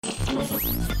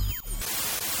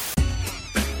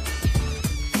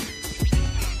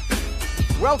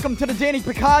Welcome to the Danny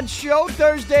Picard Show,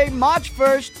 Thursday, March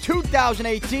 1st,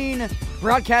 2018.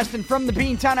 Broadcasting from the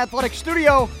Beantown Athletics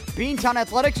studio. Beantown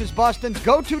Athletics is Boston's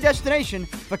go-to destination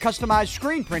for customized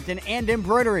screen printing and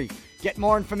embroidery. Get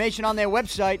more information on their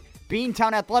website,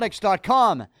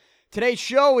 beantownathletics.com. Today's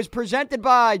show is presented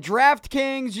by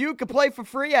DraftKings. You can play for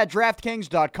free at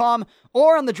DraftKings.com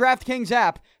or on the DraftKings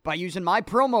app by using my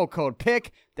promo code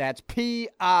PIC. That's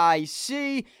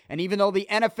P-I-C. And even though the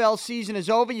NFL season is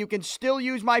over, you can still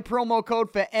use my promo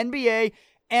code for NBA,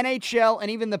 NHL,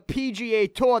 and even the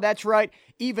PGA Tour. That's right,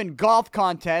 even golf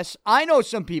contests. I know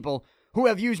some people who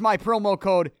have used my promo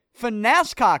code for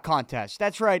NASCAR contests.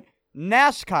 That's right,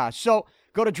 NASCAR. So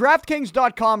go to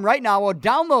DraftKings.com right now or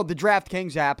download the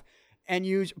DraftKings app and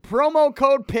use promo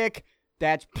code PIC,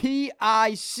 that's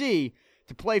P-I-C,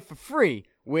 to play for free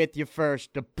with your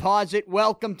first deposit.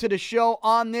 Welcome to the show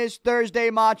on this Thursday,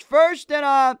 March 1st. And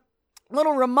a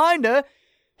little reminder,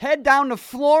 head down to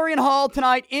Florian Hall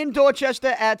tonight in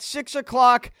Dorchester at 6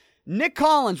 o'clock. Nick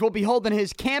Collins will be holding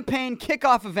his campaign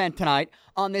kickoff event tonight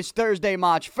on this Thursday,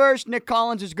 March 1st. Nick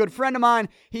Collins is a good friend of mine.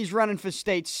 He's running for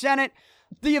state senate.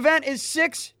 The event is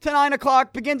 6 to 9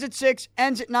 o'clock, begins at 6,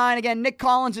 ends at 9. Again, Nick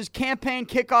Collins' campaign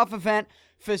kickoff event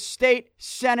for state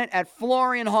senate at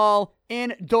Florian Hall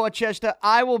in Dorchester.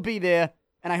 I will be there,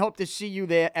 and I hope to see you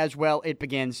there as well. It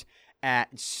begins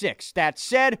at 6. That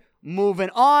said, moving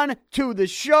on to the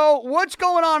show. What's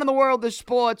going on in the world of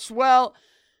sports? Well,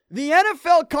 the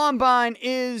NFL Combine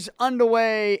is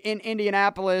underway in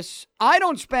Indianapolis. I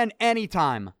don't spend any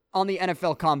time on the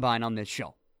NFL Combine on this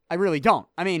show. I really don't.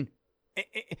 I mean,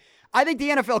 I think the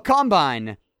NFL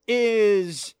Combine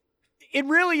it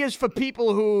really is for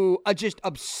people who are just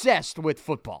obsessed with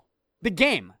football. The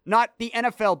game, not the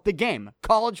NFL, the game.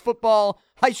 College football,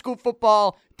 high school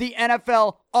football, the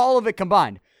NFL, all of it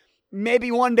combined.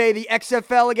 Maybe one day the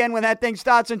XFL again when that thing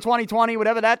starts in 2020,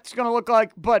 whatever that's going to look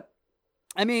like. But,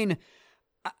 I mean,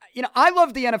 I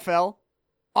love the NFL.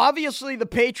 Obviously, the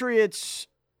Patriots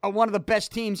are one of the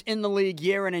best teams in the league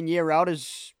year in and year out,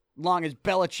 as long as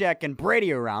Belichick and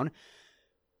Brady are around.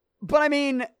 But, I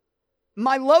mean,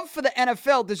 my love for the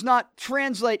NFL does not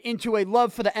translate into a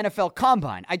love for the NFL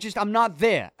Combine. I'm not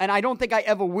there, and I don't think I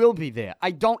ever will be there.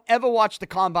 I don't ever watch the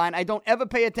Combine. I don't ever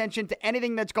pay attention to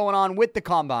anything that's going on with the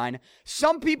Combine.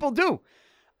 Some people do.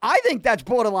 I think that's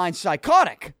borderline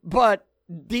psychotic, but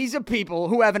these are people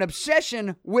who have an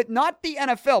obsession with not the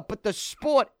NFL, but the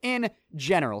sport in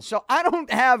general. So I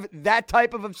don't have that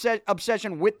type of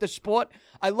obsession with the sport.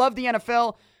 I love the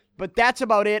NFL, but that's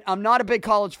about it. I'm not a big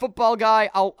college football guy.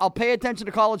 I'll pay attention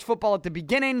to college football at the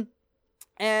beginning,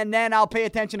 and then I'll pay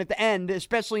attention at the end,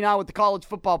 especially now with the college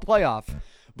football playoff.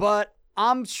 But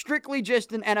I'm strictly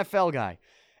just an NFL guy,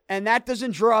 and that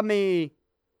doesn't draw me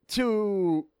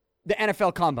to the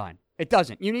NFL Combine. It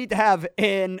doesn't. You need to have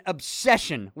an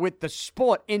obsession with the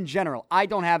sport in general. I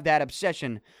don't have that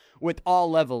obsession with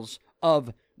all levels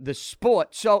of the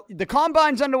sport. So the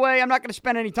Combine's underway. I'm not going to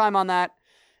spend any time on that.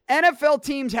 NFL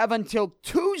teams have until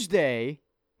Tuesday,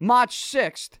 March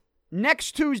 6th,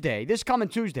 next Tuesday, this coming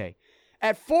Tuesday,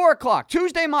 at 4 o'clock,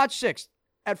 Tuesday, March 6th,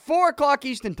 at 4 o'clock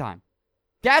Eastern Time.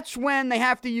 That's when they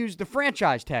have to use the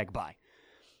franchise tag by.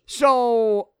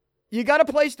 So you got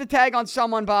to place the tag on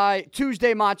someone by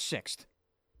Tuesday, March 6th.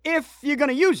 If you're going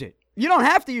to use it. You don't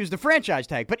have to use the franchise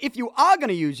tag, but if you are going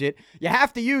to use it, you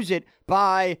have to use it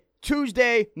by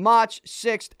Tuesday, March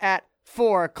 6th at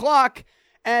 4 o'clock.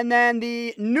 And then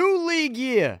the new league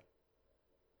year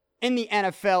in the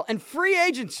NFL and free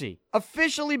agency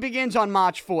officially begins on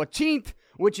March 14th,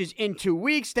 which is in 2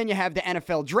 weeks. Then you have the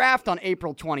NFL draft on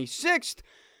April 26th.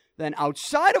 Then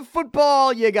outside of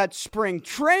football, you got spring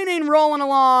training rolling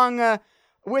along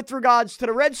with regards to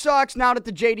the Red Sox. Now that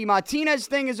the J.D. Martinez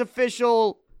thing is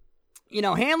official,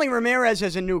 Hanley Ramirez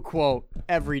has a new quote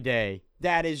every day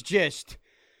that is just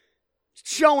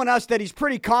showing us that he's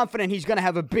pretty confident he's going to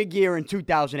have a big year in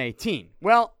 2018.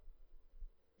 Well,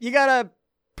 you got to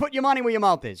put your money where your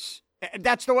mouth is.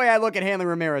 That's the way I look at Hanley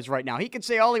Ramirez right now. He can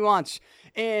say all he wants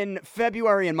in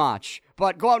February and March,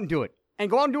 but go out and do it. And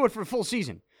go out and do it for a full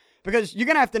season. Because you're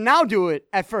going to have to now do it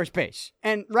at first base.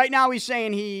 And right now he's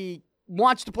saying he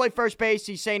wants to play first base.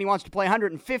 He's saying he wants to play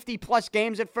 150-plus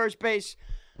games at first base.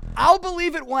 I'll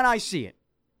believe it when I see it.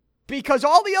 Because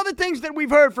all the other things that we've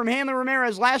heard from Hanley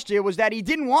Ramirez last year was that he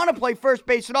didn't want to play first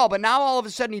base at all, but now all of a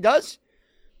sudden he does.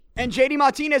 And J.D.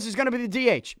 Martinez is going to be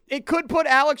the DH. It could put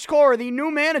Alex Cora, the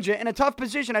new manager, in a tough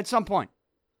position at some point.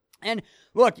 And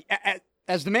look,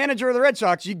 as the manager of the Red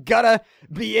Sox, you got to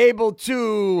be able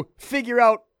to figure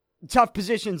out tough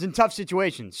positions and tough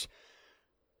situations.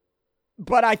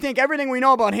 But I think everything we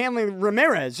know about Hanley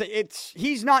Ramirez,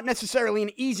 he's not necessarily an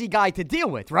easy guy to deal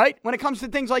with, right? When it comes to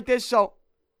things like this. So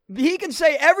he can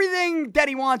say everything that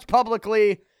he wants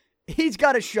publicly. He's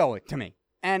got to show it to me.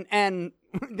 And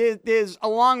there's a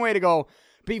long way to go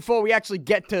before we actually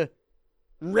get to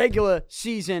regular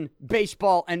season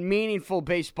baseball and meaningful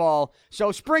baseball.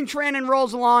 So spring training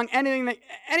rolls along.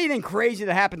 Anything crazy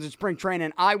that happens in spring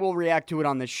training, I will react to it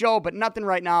on this show, but nothing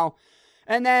right now.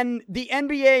 And then the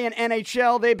NBA and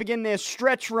NHL, they begin their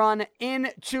stretch run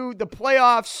into the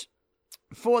playoffs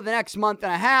for the next month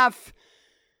and a half.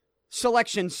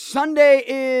 Selection Sunday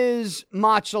is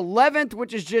March 11th,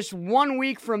 which is just 1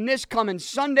 week from this coming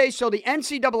Sunday. So the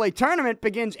NCAA tournament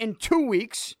begins in 2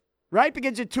 weeks, right?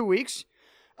 Begins in 2 weeks.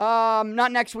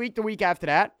 Not next week, the week after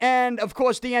that. And, of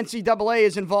course, the NCAA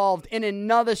is involved in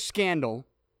another scandal.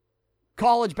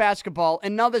 College basketball,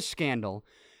 another scandal.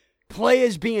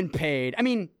 Players being paid. I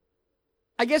mean,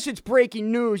 I guess it's breaking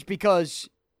news because,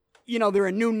 there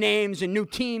are new names and new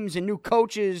teams and new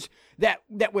coaches that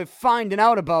we're finding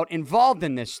out about involved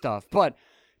in this stuff. But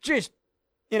just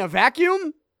in a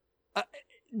vacuum,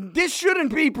 this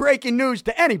shouldn't be breaking news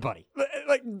to anybody.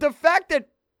 Like the fact that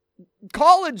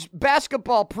college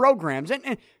basketball programs, and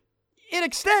it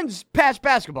extends past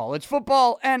basketball, it's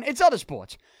football, and it's other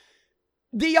sports.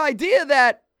 The idea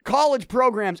that college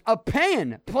programs are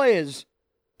paying players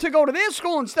to go to their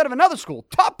school instead of another school,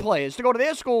 top players to go to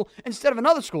their school instead of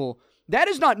another school, that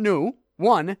is not new,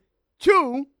 one.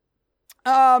 Two,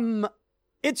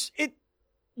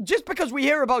 just because we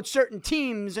hear about certain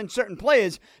teams and certain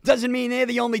players doesn't mean they're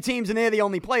the only teams and they're the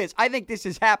only players. I think this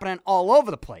is happening all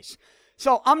over the place.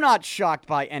 So I'm not shocked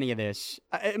by any of this.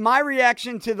 My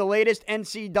reaction to the latest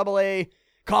NCAA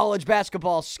college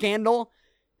basketball scandal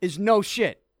is no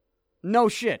shit. No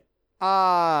shit.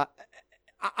 I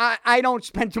don't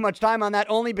spend too much time on that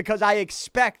only because I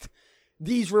expect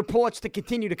these reports to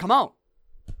continue to come out.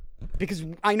 Because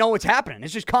I know what's happening.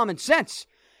 It's just common sense.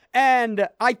 And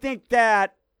I think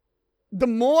that the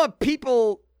more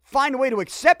people find a way to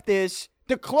accept this,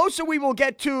 the closer we will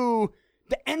get to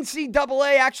the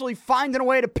NCAA actually finding a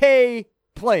way to pay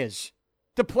players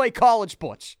to play college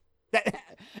sports.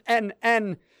 And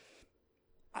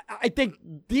I think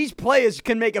these players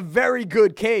can make a very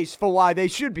good case for why they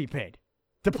should be paid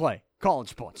to play college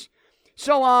sports.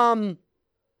 So, I'm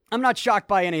not shocked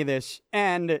by any of this,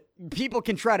 and people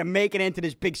can try to make it into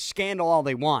this big scandal all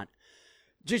they want,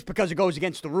 just because it goes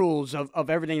against the rules of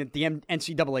everything that the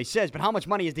NCAA says. But how much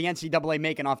money is the NCAA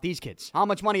making off these kids? How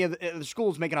much money are the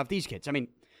schools making off these kids? I mean,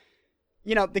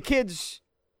 the kids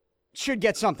should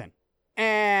get something,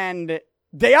 and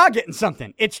they are getting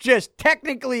something. It's just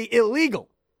technically illegal.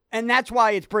 And that's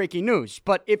why it's breaking news.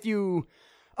 But if you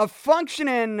are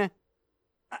functioning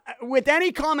with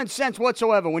any common sense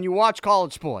whatsoever when you watch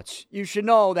college sports, you should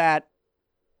know that,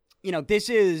 this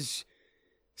is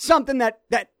something that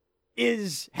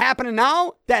is happening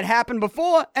now, that happened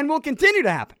before, and will continue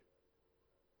to happen.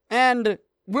 And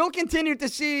we'll continue to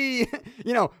see,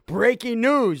 breaking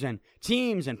news and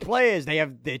teams and players. They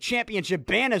have the championship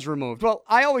banners removed. Well,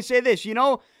 I always say this, you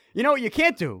know what you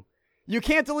can't do? You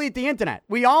can't delete the internet.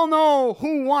 We all know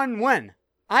who won when.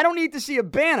 I don't need to see a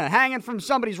banner hanging from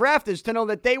somebody's rafters to know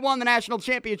that they won the national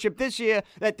championship this year,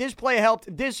 that this player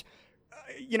helped this,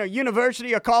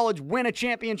 university or college win a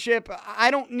championship.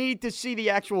 I don't need to see the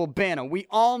actual banner. We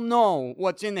all know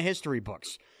what's in the history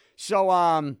books. So,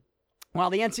 while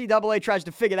the NCAA tries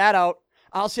to figure that out,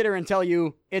 I'll sit here and tell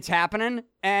you it's happening,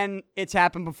 and it's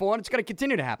happened before, and it's going to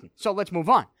continue to happen. So let's move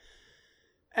on.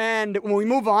 And when we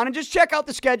move on, and just check out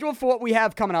the schedule for what we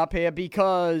have coming up here,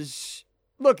 because,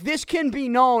 look, this can be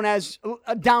known as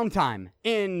a downtime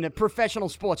in professional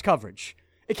sports coverage.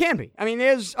 It can be. I mean,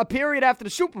 there's a period after the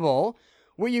Super Bowl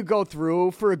where you go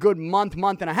through for a good month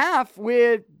and a half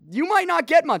where you might not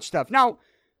get much stuff. Now,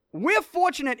 we're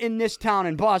fortunate in this town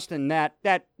in Boston that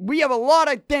we have a lot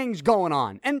of things going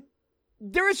on. And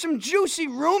there are some juicy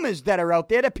rumors that are out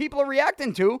there that people are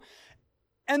reacting to.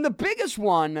 And the biggest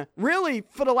one, really,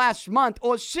 for the last month,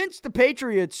 or since the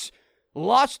Patriots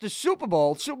lost the Super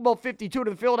Bowl 52 to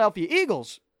the Philadelphia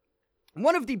Eagles,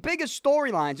 one of the biggest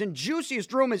storylines and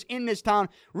juiciest rumors in this town,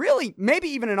 really, maybe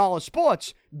even in all of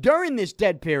sports, during this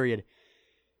dead period,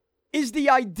 is the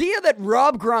idea that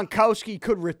Rob Gronkowski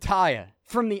could retire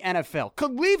from the NFL,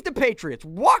 could leave the Patriots,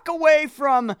 walk away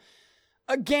from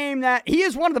a game that he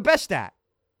is one of the best at,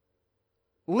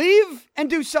 leave and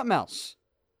do something else.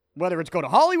 Whether it's go to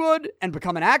Hollywood and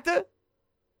become an actor,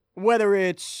 whether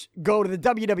it's go to the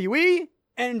WWE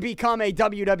and become a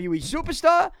WWE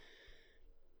superstar,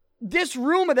 this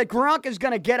rumor that Gronk is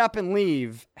going to get up and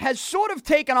leave has sort of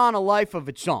taken on a life of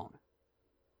its own.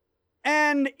 And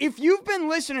And if you've been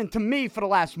listening to me for the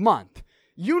last month,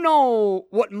 you know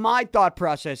what my thought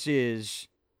process is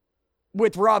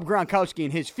with Rob Gronkowski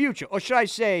and his future. Or should I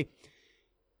say,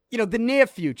 the near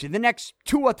future, the next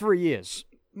 2 or 3 years.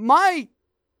 My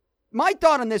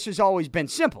thought on this has always been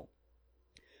simple.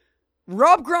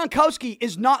 Rob Gronkowski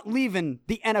is not leaving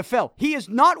the NFL. He is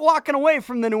not walking away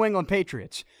from the New England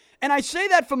Patriots. And I say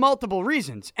that for multiple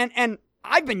reasons. And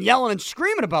I've been yelling and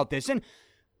screaming about this. And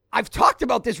I've talked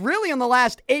about this really in the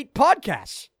last 8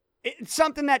 podcasts. It's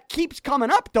something that keeps coming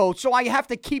up, though, so I have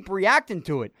to keep reacting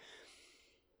to it.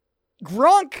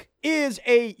 Gronk is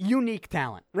a unique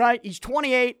talent, right? He's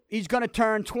 28. He's going to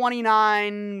turn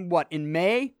 29, in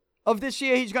May of this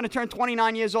year? He's going to turn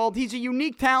 29 years old. He's a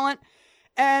unique talent,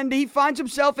 and he finds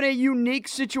himself in a unique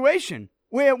situation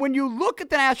where when you look at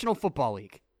the National Football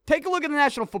League, take a look at the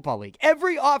National Football League.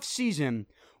 Every offseason,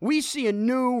 we see a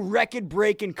new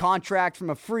record-breaking contract from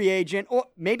a free agent, or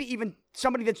maybe even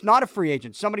somebody that's not a free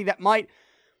agent, somebody that might,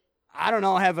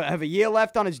 have a year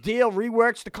left on his deal,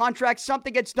 reworks the contract,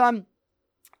 something gets done.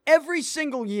 Every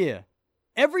single year,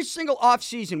 every single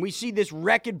offseason, we see this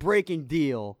record-breaking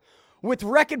deal with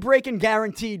record-breaking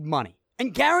guaranteed money.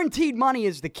 And guaranteed money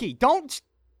is the key. Don't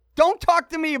talk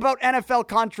to me about NFL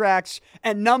contracts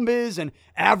and numbers and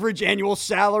average annual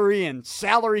salary and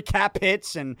salary cap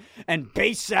hits and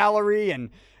base salary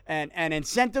and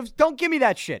incentives. Don't give me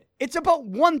that shit. It's about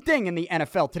one thing in the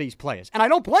NFL to these players. And I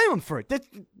don't blame them for it.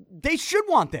 They should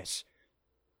want this.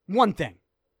 One thing.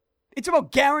 It's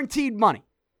about guaranteed money.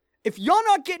 If you're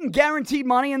not getting guaranteed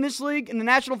money in this league, in the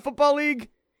National Football League,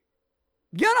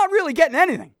 you're not really getting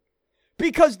anything.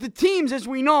 Because the teams, as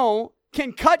we know,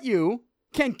 can cut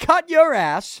your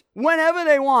ass whenever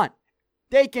they want.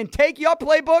 They can take your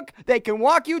playbook, they can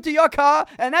walk you to your car,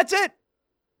 and that's it.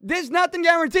 There's nothing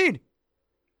guaranteed.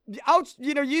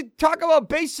 You talk about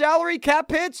base salary,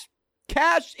 cap hits,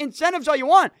 cash, incentives, all you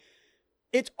want.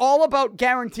 It's all about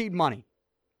guaranteed money.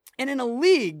 And in a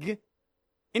league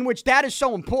in which that is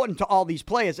so important to all these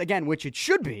players, again, which it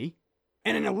should be,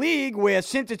 and in a league where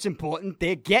since it's important,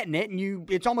 they're getting it,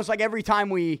 and it's almost like every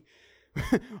time I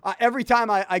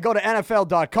go to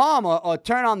NFL.com or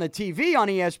turn on the TV on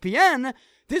ESPN,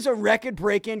 there's a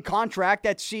record-breaking contract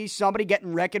that sees somebody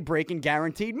getting record-breaking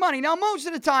guaranteed money. Now, most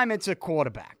of the time, it's a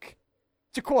quarterback.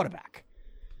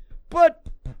 But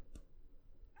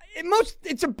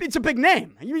it's a big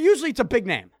name. Usually, it's a big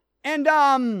name. And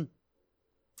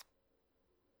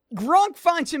Gronk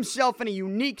finds himself in a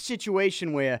unique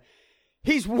situation where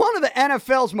he's one of the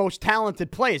NFL's most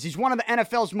talented players. He's one of the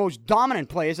NFL's most dominant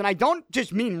players. And I don't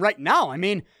just mean right now. I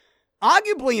mean,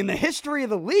 arguably in the history of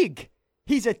the league.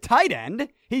 He's a tight end.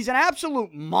 He's an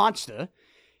absolute monster.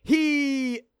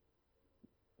 He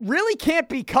really can't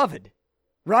be covered,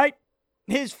 right?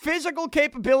 His physical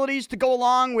capabilities to go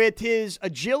along with his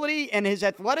agility and his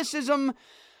athleticism.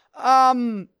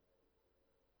 Rob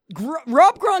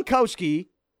Gronkowski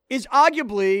is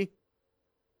arguably,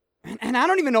 and I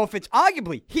don't even know if it's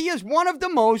arguably, he is one of the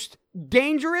most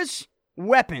dangerous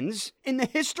weapons in the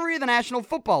history of the National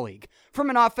Football League from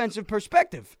an offensive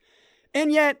perspective.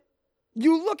 And yet,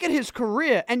 you look at his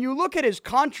career and you look at his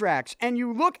contracts and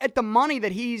you look at the money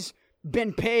that he's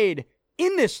been paid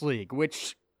in this league,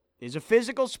 which is a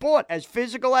physical sport, as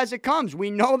physical as it comes. We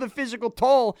know the physical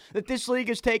toll that this league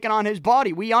has taken on his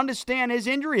body. We understand his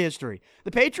injury history.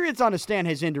 The Patriots understand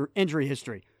his injury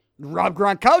history. Rob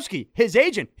Gronkowski, his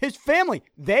agent, his family,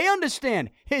 they understand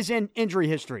his injury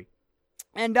history.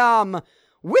 And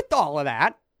with all of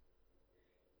that,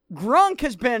 Gronk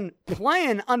has been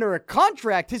playing under a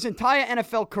contract his entire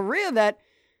NFL career that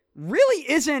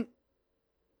really isn't,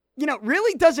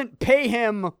 really doesn't pay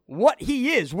him what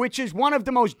he is, which is one of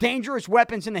the most dangerous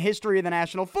weapons in the history of the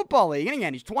National Football League. And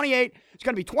again, he's 28. He's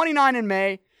going to be 29 in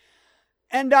May.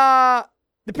 And the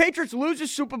Patriots lose the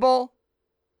Super Bowl.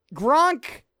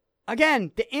 Gronk,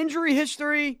 again, the injury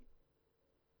history.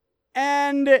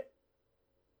 And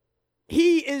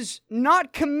he is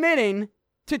not committing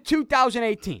to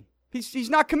 2018. He's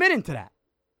not committing to that.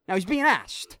 Now, he's being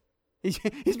asked. He's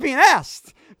being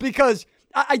asked because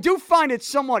I do find it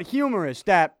somewhat humorous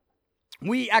that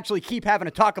we actually keep having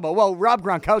to talk about, well, Rob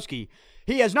Gronkowski,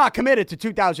 he has not committed to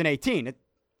 2018.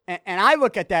 And I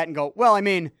look at that and go, well, I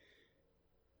mean,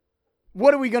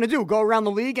 what are we going to do? Go around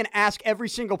the league and ask every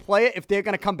single player if they're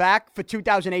going to come back for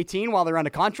 2018 while they're under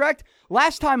contract?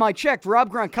 Last time I checked, Rob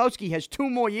Gronkowski has 2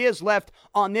 more years left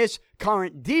on this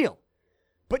current deal.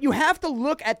 But you have to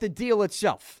look at the deal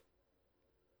itself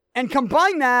and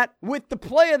combine that with the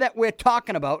player that we're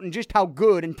talking about and just how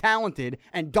good and talented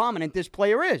and dominant this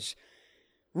player is.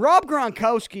 Rob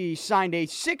Gronkowski signed a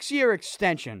 6-year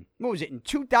extension. What was it, in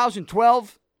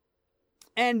 2012?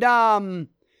 And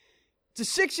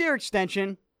it's a 6-year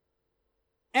extension,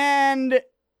 and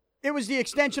it was the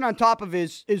extension on top of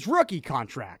his rookie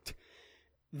contract.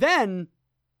 Then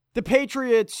the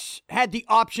Patriots had the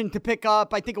option to pick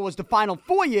up, I think it was the final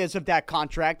 4 years of that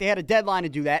contract. They had a deadline to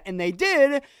do that, and they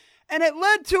did. And it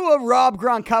led to a Rob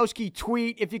Gronkowski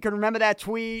tweet, if you can remember that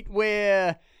tweet,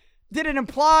 where did it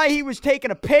imply he was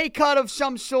taking a pay cut of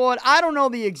some sort? I don't know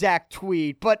the exact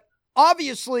tweet, but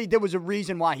obviously there was a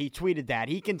reason why he tweeted that.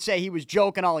 He can say he was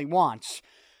joking all he wants.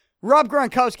 Rob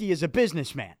Gronkowski is a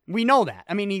businessman. We know that.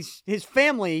 I mean, his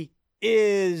family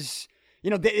is,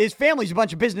 his family's a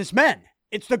bunch of businessmen.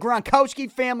 It's the Gronkowski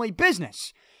family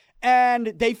business,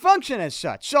 and they function as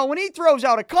such. So when he throws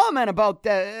out a comment about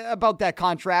that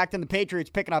contract and the Patriots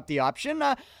picking up the option,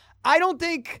 I don't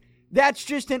think that's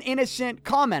just an innocent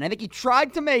comment. I think he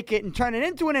tried to make it and turn it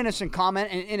into an innocent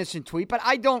comment, an innocent tweet, but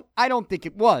I don't think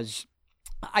it was.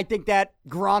 I think that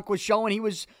Gronk was showing he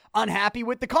was unhappy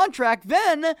with the contract.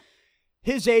 Then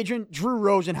his agent, Drew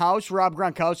Rosenhaus, Rob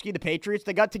Gronkowski, the Patriots,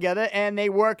 they got together and they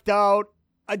worked out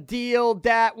a deal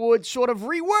that would sort of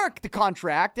rework the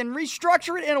contract and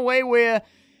restructure it in a way where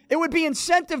it would be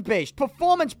incentive-based,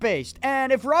 performance-based.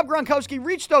 And if Rob Gronkowski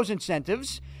reached those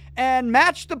incentives and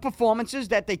matched the performances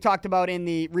that they talked about in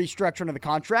the restructuring of the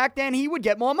contract, then he would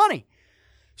get more money.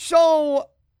 So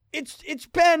it's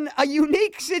been a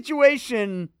unique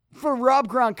situation for Rob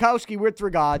Gronkowski with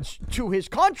regards to his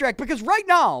contract, because right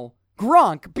now,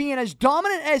 Gronk, being as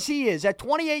dominant as he is, at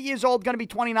 28 years old, going to be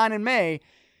 29 in May,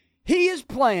 he is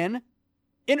playing,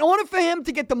 in order for him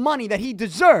to get the money that he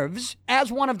deserves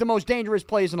as one of the most dangerous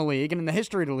players in the league and in the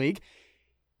history of the league,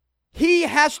 he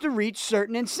has to reach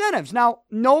certain incentives. Now,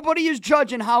 nobody is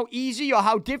judging how easy or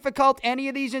how difficult any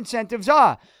of these incentives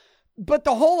are. But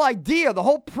the whole idea, the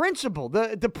whole principle,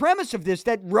 the premise of this,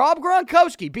 that Rob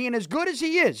Gronkowski, being as good as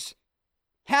he is,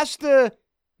 has to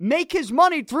make his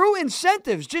money through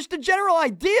incentives, just the general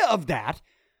idea of that,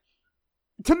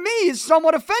 to me is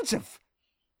somewhat offensive.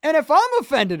 And if I'm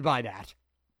offended by that,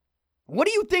 what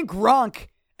do you think Gronk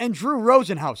and Drew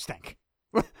Rosenhaus think?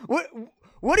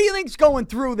 What do you think's going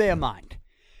through their mind?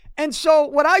 And so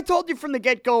what I told you from the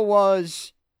get-go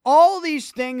was all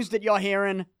these things that you're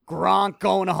hearing, Gronk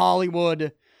going to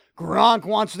Hollywood, Gronk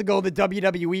wants to go to the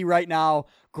WWE right now,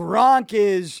 Gronk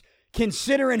is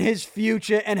considering his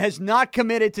future and has not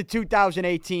committed to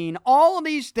 2018. All of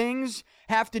these things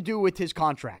have to do with his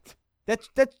contract.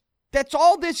 That's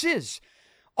all this is.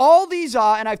 All these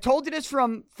are, and I've told you this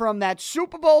from that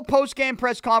Super Bowl post-game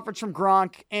press conference from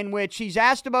Gronk, in which he's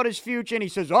asked about his future, and he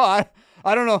says, I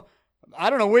don't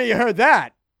know where you heard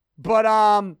that, but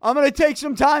I'm going to take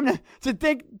some time to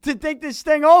think this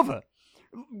thing over.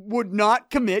 Would not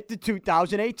commit to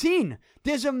 2018.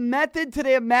 There's a method to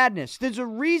their madness. There's a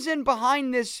reason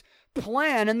behind this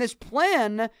plan, and this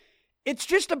plan, it's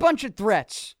just a bunch of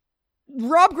threats.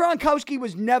 Rob Gronkowski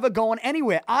was never going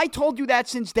anywhere. I told you that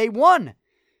since day one.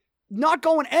 Not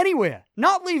going anywhere.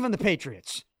 Not leaving the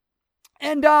Patriots.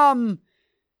 And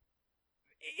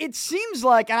it seems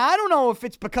like, and I don't know if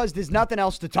it's because there's nothing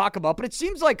else to talk about, but it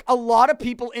seems like a lot of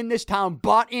people in this town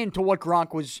bought into what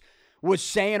Gronk was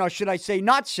saying, or should I say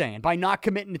not saying, by not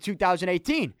committing to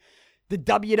 2018. The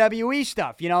WWE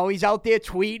stuff, he's out there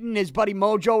tweeting. His buddy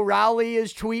Mojo Rawley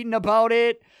is tweeting about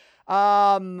it.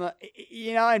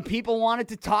 And people wanted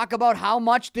to talk about how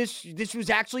much this was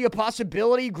actually a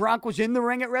possibility. Gronk was in the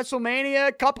ring at WrestleMania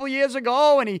a couple years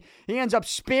ago, and he ends up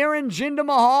spearing Jinder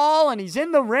Mahal, and he's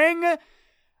in the ring.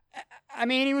 I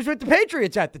mean, he was with the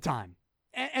Patriots at the time.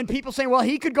 And people saying, well,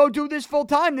 he could go do this full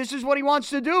time. This is what he wants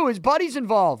to do. His buddy's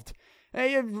involved.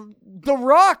 The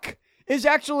Rock is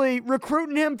actually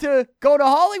recruiting him to go to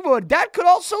Hollywood. That could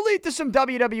also lead to some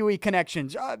WWE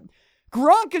connections.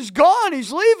 Gronk is gone.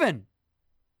 He's leaving.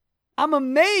 I'm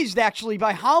amazed, actually,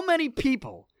 by how many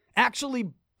people actually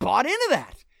bought into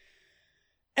that.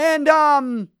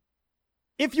 And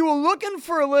if you were looking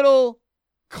for a little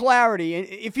clarity,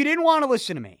 if you didn't want to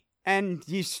listen to me, and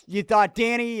you thought,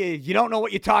 Danny, you don't know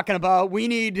what you're talking about, we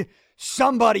need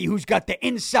somebody who's got the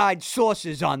inside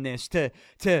sources on this to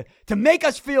make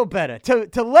us feel better,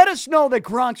 to let us know that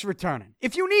Gronk's returning.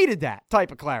 If you needed that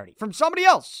type of clarity from somebody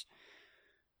else,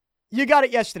 you got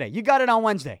it yesterday. You got it on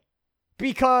Wednesday.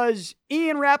 Because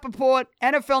Ian Rappaport,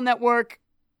 NFL Network,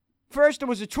 first there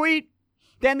was a tweet,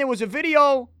 then there was a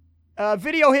video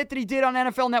hit that he did on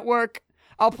NFL Network.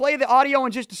 I'll play the audio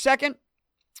in just a second.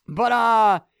 But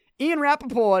Ian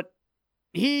Rappaport,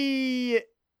 he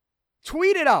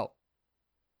tweeted out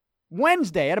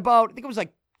Wednesday at about, I think it was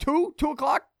like 2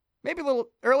 o'clock, maybe a little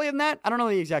earlier than that. I don't know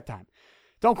the exact time.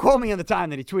 Don't quote me on the time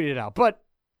that he tweeted it out. But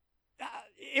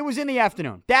it was in the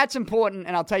afternoon. That's important,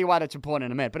 and I'll tell you why that's important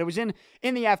in a minute. But it was in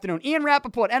the afternoon. Ian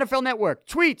Rappaport, NFL Network,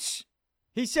 tweets.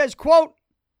 He says, quote,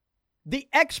 "The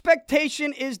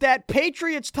expectation is that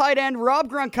Patriots tight end Rob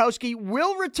Gronkowski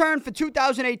will return for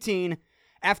 2018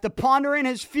 after pondering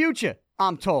his future,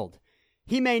 I'm told.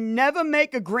 He may never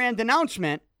make a grand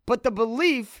announcement, but the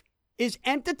belief is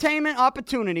entertainment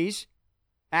opportunities,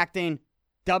 acting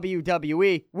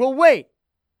WWE, will wait."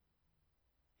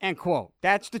 End quote.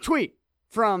 That's the tweet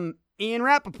from Ian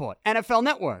Rappaport, NFL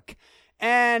Network.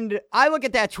 And I look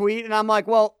at that tweet and I'm like,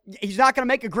 well, he's not going to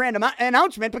make a grand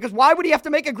announcement because why would he have to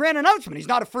make a grand announcement? He's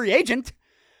not a free agent.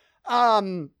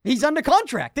 He's under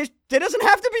contract. There doesn't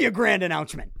have to be a grand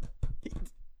announcement.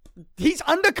 He's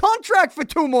under contract for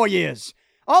 2 more years.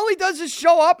 All he does is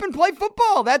show up and play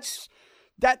football. That's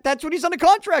what he's under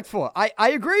contract for. I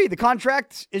agree. The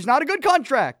contract is not a good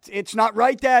contract. It's not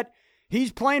right that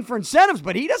he's playing for incentives,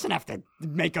 but he doesn't have to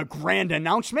make a grand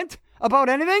announcement about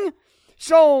anything.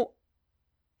 So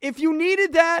if you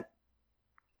needed that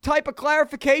type of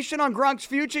clarification on Gronk's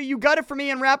future, you got it from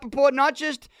Ian Rappaport, not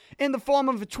just in the form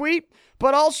of a tweet,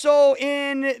 but also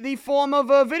in the form of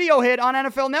a video hit on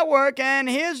NFL Network. And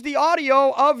here's the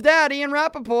audio of that, Ian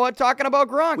Rappaport talking about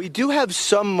Gronk. We do have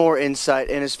some more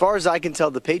insight, and as far as I can tell,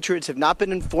 the Patriots have not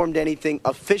been informed anything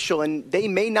official, and they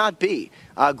may not be.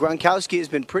 Gronkowski has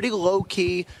been pretty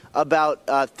low-key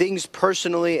about things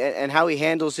personally and how he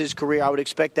handles his career. I would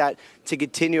expect that to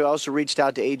continue. I also reached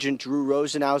out to agent Drew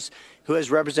Rosenhaus, who has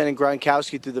represented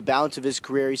Gronkowski through the balance of his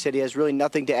career. He said he has really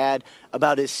nothing to add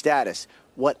about his status.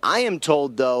 What I am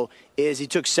told, though, is he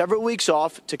took several weeks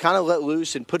off to kind of let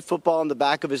loose and put football in the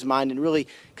back of his mind and really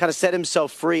kind of set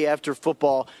himself free after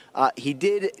football. He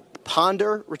did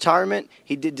ponder retirement.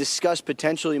 He did discuss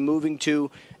potentially moving to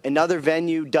another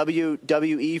venue,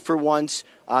 WWE for once,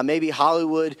 maybe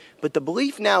Hollywood. But the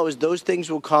belief now is those things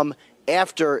will come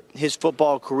after his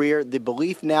football career. The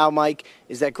belief now, Mike,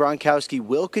 is that Gronkowski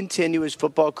will continue his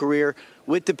football career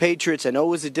with the Patriots. I know it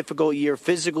was a difficult year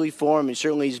physically for him, and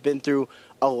certainly he's been through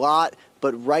a lot.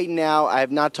 But right now, I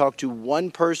have not talked to one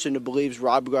person who believes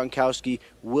Rob Gronkowski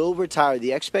will retire.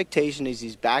 The expectation is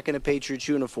he's back in a Patriots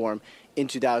uniform in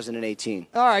 2018.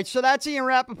 All right, so that's Ian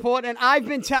Rappaport, and I've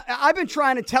been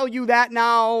trying to tell you that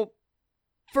now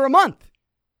for a month,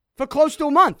 for close to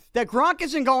a month, that Gronk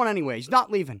isn't going anywhere. He's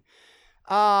not leaving.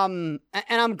 And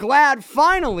I'm glad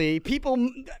finally people,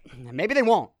 maybe they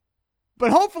won't, but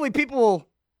hopefully people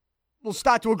will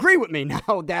start to agree with me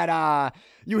now that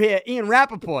you hear Ian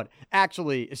Rappaport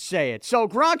actually say it. So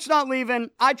Gronk's not leaving.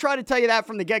 I tried to tell you that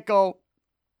from the get-go.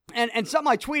 And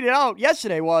something I tweeted out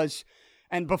yesterday was,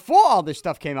 and before all this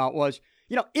stuff came out was,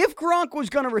 if Gronk was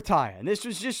going to retire, and this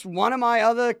was just one of my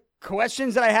other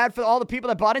questions that I had for all the people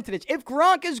that bought into this, if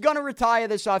Gronk is going to retire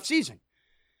this offseason,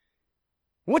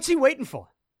 what's he waiting for?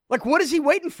 Like, what is he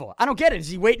waiting for? I don't get it. Is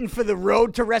he waiting for the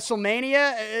road to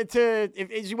WrestleMania?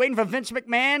 Is he waiting for Vince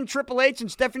McMahon, Triple H, and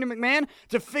Stephanie McMahon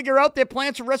to figure out their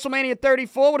plans for WrestleMania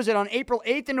 34? What is it, on April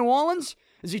 8th in New Orleans?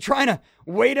 Is he trying to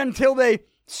wait until they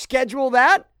schedule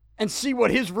that and see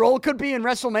what his role could be in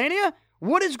WrestleMania?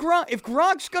 What is Gronk? If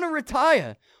Gronk's going to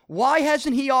retire, why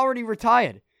hasn't he already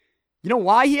retired? You know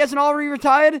why he hasn't already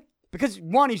retired? Because,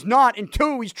 one, he's not, and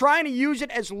two, he's trying to use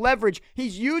it as leverage.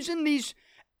 He's using these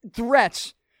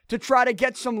threats to try to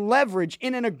get some leverage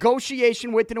in a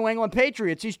negotiation with the New England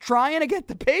Patriots. He's trying to get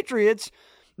the Patriots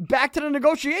back to the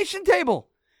negotiation table.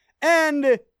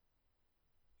 And,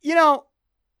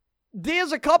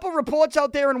 there's a couple reports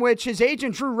out there in which his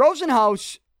agent, Drew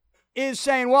Rosenhaus, is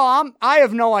saying, well, I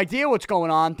have no idea what's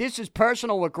going on. This is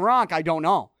personal with Gronk. I don't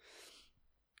know.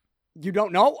 You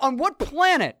don't know? On what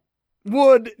planet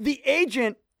would the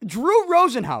agent, Drew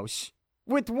Rosenhaus,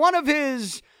 with one of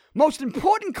his most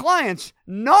important clients,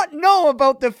 not know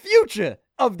about the future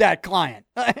of that client?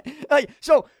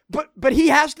 But he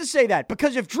has to say that,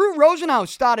 because if Drew Rosenhaus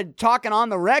started talking on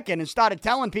the record and started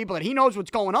telling people that he knows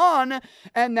what's going on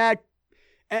and that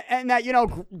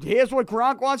here's what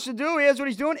Gronk wants to do, here's what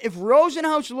he's doing. If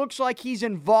Rosenhaus looks like he's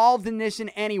involved in this in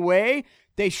any way,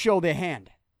 they show their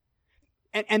hand.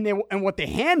 And what the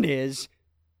hand is,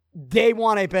 they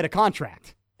want a better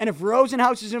contract. And if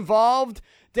Rosenhaus is involved,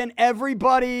 then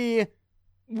everybody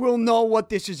will know what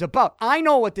this is about. I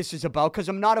know what this is about because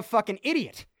I'm not a fucking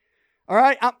idiot. All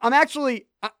right?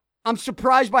 I'm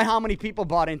surprised by how many people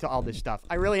bought into all this stuff.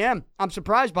 I really am. I'm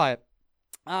surprised by it.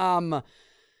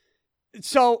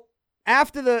 So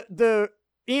after the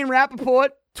Ian Rappaport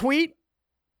tweet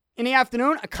in the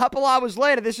afternoon, a couple hours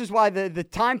later, this is why the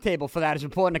timetable for that is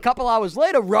important. A couple hours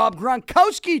later, Rob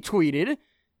Gronkowski tweeted,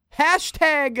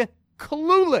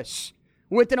 #clueless,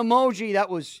 with an emoji that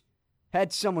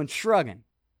had someone shrugging.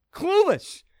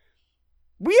 Clueless.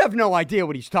 We have no idea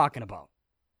what he's talking about.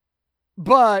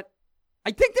 But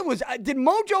I think did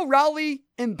Mojo Rawley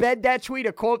embed that tweet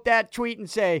or quote that tweet and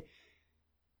say,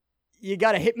 you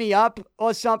got to hit me up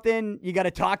or something. You got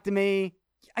to talk to me.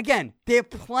 Again, they're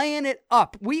playing it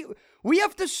up. We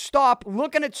have to stop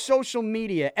looking at social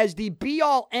media as the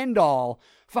be-all, end-all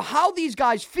for how these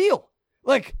guys feel.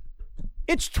 Like,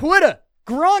 it's Twitter.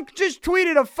 Gronk just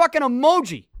tweeted a fucking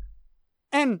emoji.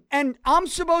 And I'm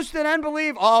supposed to then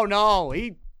believe, oh, no,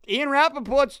 Ian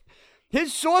Rappaport's,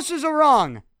 his sources are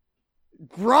wrong.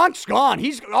 Gronk's gone.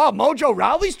 Mojo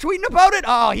Rawley's tweeting about it?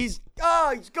 He's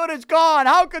good as gone.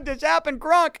 How could this happen,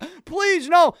 Gronk? Please,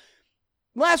 no.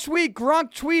 Last week,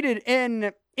 Gronk tweeted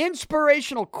an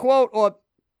inspirational quote, or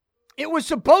it was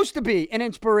supposed to be an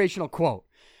inspirational quote.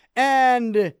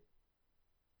 And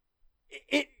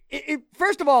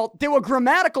first of all, there were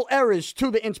grammatical errors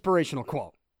to the inspirational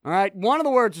quote. All right, one of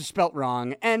the words is spelt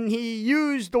wrong, and he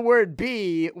used the word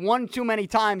be one too many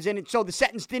times, and so the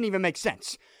sentence didn't even make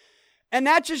sense. And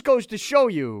that just goes to show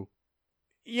you,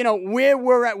 where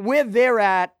we're at, where they're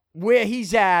at, where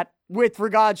he's at with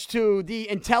regards to the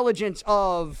intelligence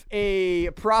of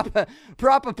a proper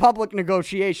public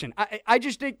negotiation. I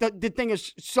just think that the thing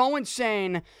is so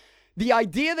insane. The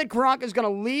idea that Gronk is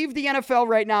going to leave the NFL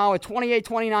right now at 28,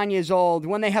 29 years old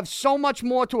when they have so much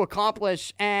more to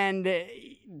accomplish, and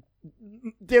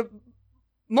they're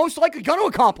most likely going to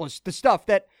accomplish the stuff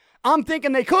that I'm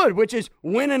thinking they could, which is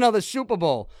win another Super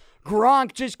Bowl.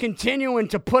 Gronk just continuing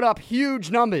to put up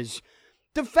huge numbers.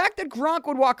 The fact that Gronk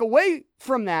would walk away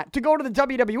from that to go to the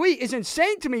WWE is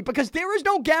insane to me because there is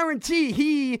no guarantee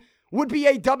he would be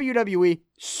a WWE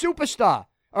superstar.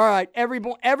 All right,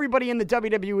 everybody in the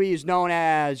WWE is known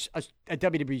as a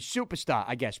WWE superstar,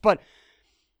 I guess. But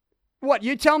what,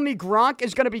 you tell me Gronk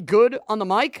is going to be good on the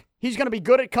mic? He's going to be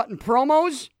good at cutting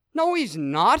promos? No, he's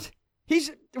not.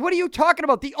 What are you talking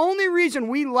about? The only reason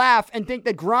we laugh and think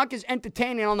that Gronk is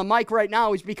entertaining on the mic right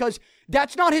now is because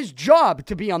that's not his job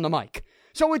to be on the mic.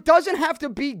 So it doesn't have to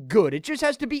be good. It just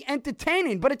has to be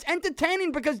entertaining. But it's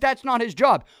entertaining because that's not his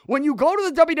job. When you go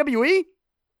to the WWE,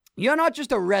 you're not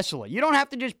just a wrestler. You don't have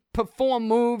to just perform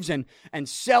moves and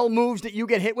sell moves that you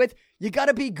get hit with. You got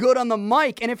to be good on the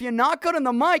mic. And if you're not good on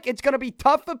the mic, it's going to be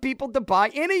tough for people to buy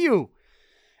into you.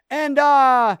 And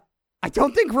I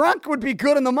don't think Gronk would be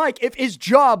good on the mic if his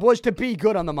job was to be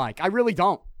good on the mic. I really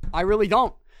don't.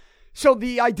 So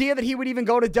the idea that he would even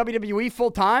go to WWE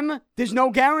full time, there's no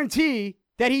guarantee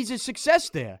that he's a success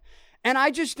there. And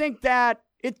I just think that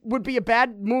it would be a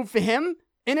bad move for him,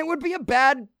 and it would be a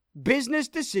bad business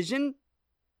decision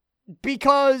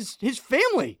because his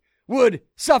family would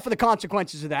suffer the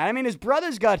consequences of that. I mean, his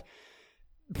brother's got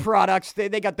products. They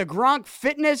got the Gronk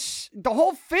Fitness. The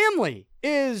whole family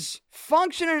is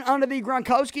functioning under the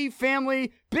Gronkowski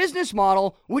family business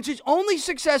model, which is only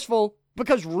successful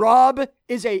because Rob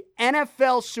is a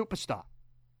NFL superstar.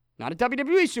 Not a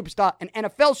WWE superstar, an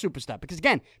NFL superstar. Because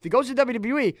again, if he goes to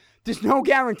WWE, there's no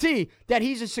guarantee that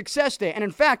he's a success there. And in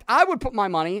fact, I would put my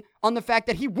money on the fact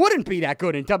that he wouldn't be that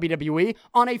good in WWE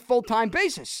on a full-time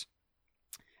basis.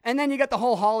 And then you got the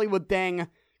whole Hollywood thing.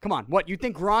 Come on, what, you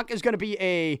think Gronk is going to be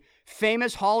a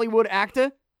famous Hollywood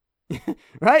actor?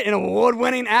 Right? An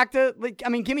award-winning actor? Like, I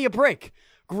mean, give me a break.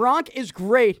 Gronk is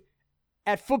great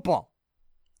at football.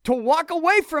 To walk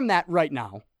away from that right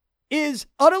now is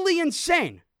utterly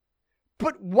insane.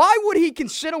 But why would he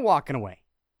consider walking away?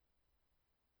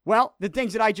 Well, the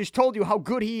things that I just told you, how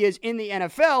good he is in the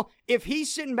NFL, if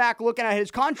he's sitting back looking at his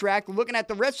contract, looking at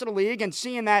the rest of the league and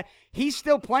seeing that he's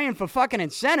still playing for fucking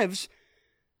incentives,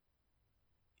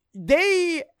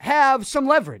 they have some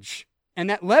leverage. And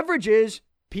that leverage is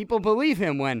people believe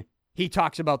him when he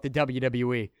talks about the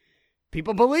WWE.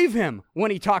 People believe him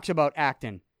when he talks about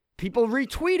acting. People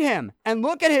retweet him and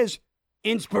look at his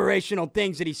inspirational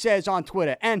things that he says on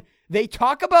Twitter. And they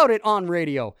talk about it on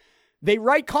radio. They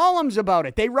write columns about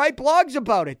it. They write blogs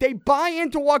about it. They buy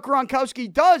into what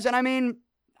Gronkowski does. And I mean,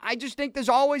 I just think there's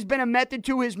always been a method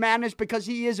to his madness because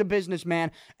he is a businessman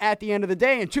at the end of the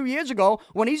day. And 2 years ago,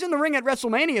 when he's in the ring at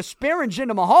WrestleMania sparing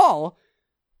Jinder Mahal,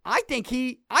 I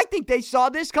think they saw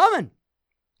this coming.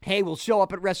 Hey, we'll show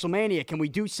up at WrestleMania. Can we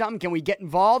do something? Can we get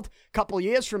involved? A couple of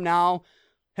years from now,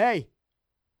 hey,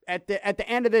 at the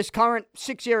end of this current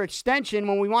 6-year extension,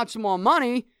 when we want some more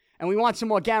money and we want some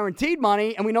more guaranteed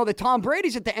money, and we know that Tom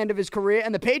Brady's at the end of his career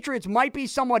and the Patriots might be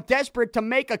somewhat desperate to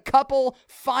make a couple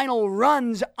final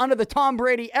runs under the Tom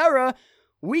Brady era,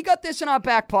 we got this in our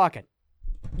back pocket.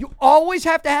 You always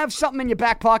have to have something in your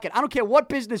back pocket. I don't care what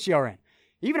business you're in.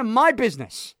 Even in my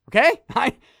business, okay?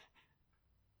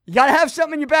 You got to have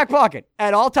something in your back pocket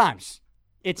at all times.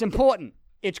 It's important.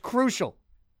 It's crucial.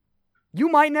 You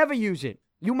might never use it.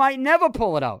 You might never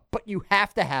pull it out, but you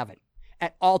have to have it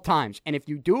at all times. And if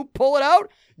you do pull it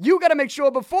out, you got to make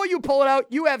sure before you pull it out,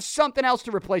 you have something else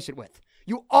to replace it with.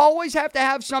 You always have to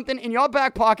have something in your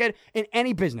back pocket in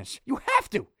any business. You have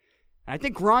to. And I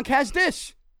think Gronk has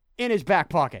this in his back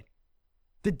pocket.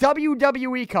 The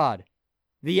WWE card.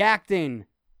 The acting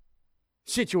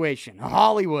situation. A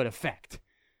Hollywood effect,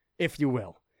 if you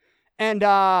will. And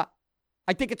I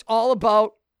think it's all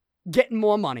about getting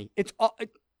more money. It's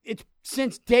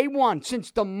since day one, since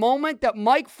the moment that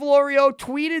Mike Florio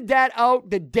tweeted that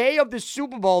out the day of the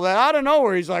Super Bowl, that out of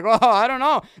nowhere, he's like, oh, I don't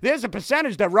know. There's a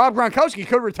percentage that Rob Gronkowski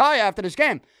could retire after this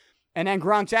game. And then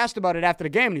Gronk's asked about it after the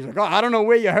game, and he's like, oh, I don't know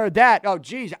where you heard that. Oh,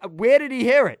 geez, where did he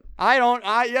hear it?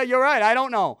 Yeah, you're right, I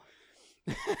don't know.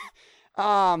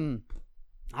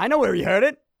 I know where he heard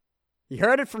it. He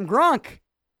heard it from Gronk.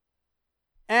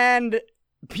 And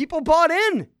people bought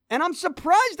in. And I'm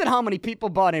surprised at how many people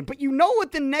bought in. But you know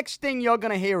what the next thing you're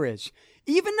going to hear is?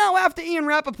 Even now after Ian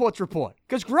Rappaport's report.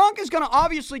 Because Gronk is going to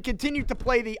obviously continue to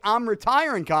play the I'm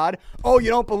retiring card. Oh, you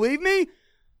don't believe me?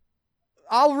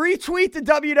 I'll retweet the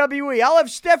WWE. I'll have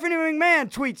Stephanie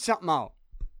McMahon tweet something out.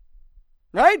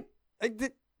 Right?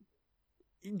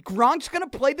 Gronk's going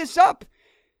to play this up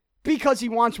because he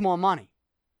wants more money.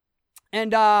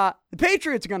 And the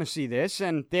Patriots are going to see this,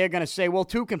 and they're going to say, well,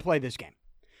 two can play this game.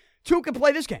 Two can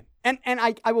play this game. And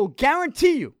I will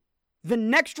guarantee you, the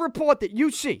next report that you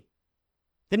see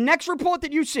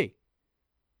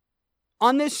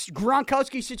on this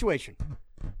Gronkowski situation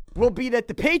will be that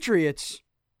the Patriots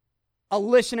are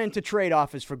listening to trade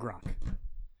offers for Gronk.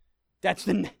 That's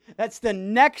the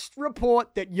next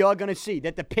report that you're going to see,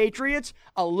 that the Patriots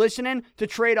are listening to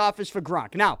trade offers for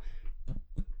Gronk. Now,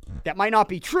 that might not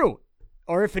be true.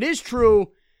 Or if it is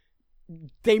true,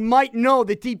 they might know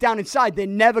that deep down inside, they're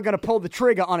never going to pull the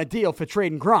trigger on a deal for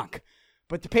trading Gronk.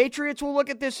 But the Patriots will look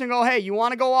at this and go, hey, you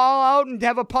want to go all out and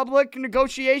have a public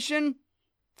negotiation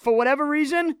for whatever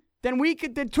reason? Then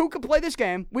two could play this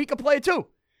game. We could play it too.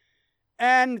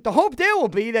 And the hope there will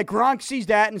be that Gronk sees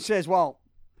that and says, well,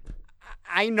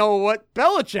 I know what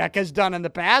Belichick has done in the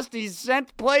past. He's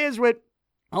sent players with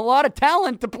a lot of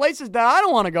talent to places that I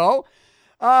don't want to go.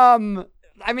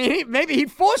 I mean, maybe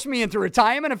he'd force me into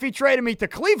retirement if he traded me to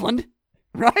Cleveland,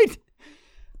 right?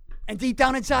 And deep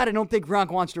down inside, I don't think Gronk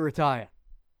wants to retire.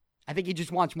 I think he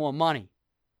just wants more money.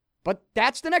 But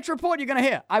that's the next report you're going to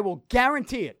hear. I will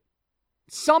guarantee it.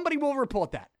 Somebody will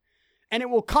report that. And it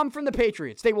will come from the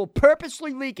Patriots. They will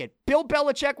purposely leak it. Bill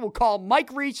Belichick will call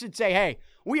Mike Reese and say, hey,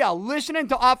 we are listening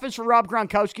to offers for Rob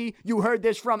Gronkowski. You heard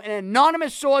this from an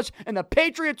anonymous source in the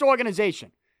Patriots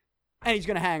organization. And he's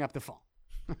going to hang up the phone.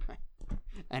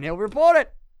 And he'll report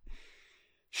it.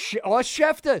 Or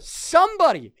Schefter,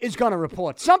 somebody is going to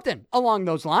report something along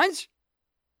those lines.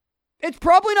 It's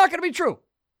probably not going to be true.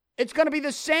 It's going to be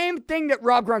the same thing that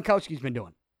Rob Gronkowski's been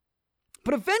doing.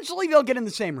 But eventually they'll get in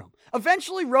the same room.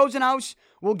 Eventually Rosenhaus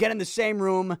will get in the same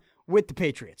room with the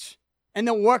Patriots. And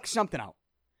they'll work something out.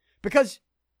 Because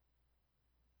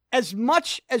as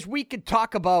much as we could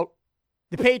talk about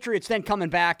the Patriots then coming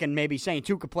back and maybe saying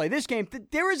two could play this game,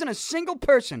 there isn't a single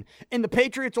person in the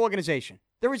Patriots organization.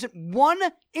 There isn't one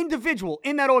individual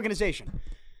in that organization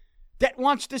that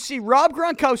wants to see Rob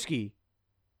Gronkowski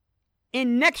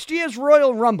in next year's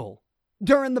Royal Rumble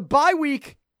during the bye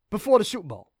week before the Super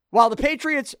Bowl, while the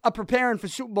Patriots are preparing for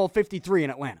Super Bowl 53 in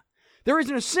Atlanta. There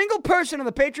isn't a single person in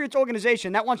the Patriots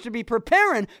organization that wants to be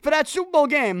preparing for that Super Bowl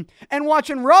game and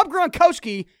watching Rob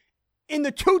Gronkowski in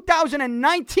the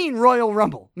 2019 Royal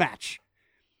Rumble match.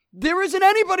 There isn't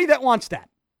anybody that wants that.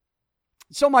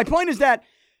 So my point is that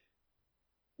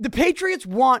the Patriots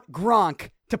want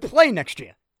Gronk to play next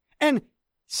year. And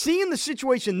seeing the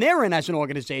situation they're in as an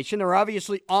organization, they're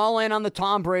obviously all in on the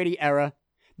Tom Brady era.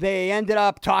 They ended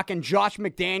up talking Josh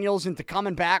McDaniels into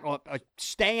coming back or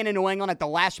staying in New England at the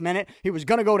last minute. He was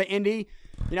going to go to Indy.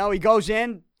 You know, he goes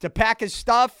in to pack his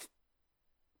stuff,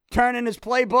 turn in his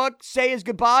playbook, say his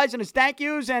goodbyes and his thank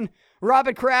yous, and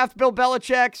Robert Kraft, Bill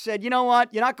Belichick said, you know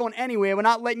what, you're not going anywhere. We're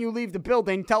not letting you leave the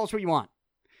building. Tell us what you want.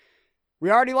 We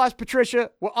already lost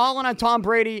Patricia. We're all in on Tom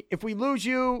Brady. If we lose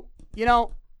you, you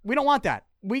know, we don't want that.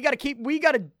 We got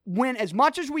to win as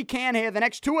much as we can here the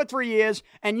next 2 or 3 years,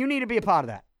 and you need to be a part of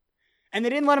that. And they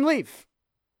didn't let him leave.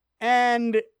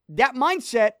 And that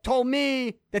mindset told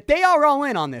me that they are all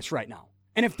in on this right now.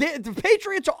 And if the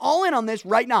Patriots are all in on this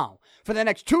right now for the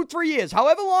next 2-3 years,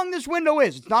 however long this window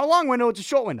is, it's not a long window, it's a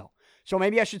short window. So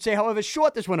maybe I should say however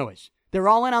short this window is. They're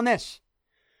all in on this.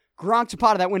 Gronk's a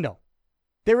part of that window.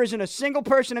 There isn't a single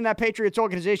person in that Patriots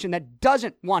organization that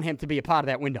doesn't want him to be a part of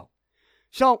that window.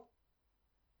 So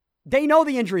they know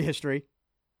the injury history.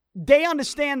 they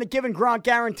understand that giving Gronk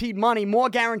guaranteed money, more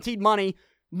guaranteed money,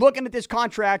 looking at this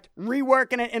contract,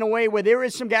 reworking it in a way where there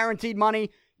is some guaranteed money.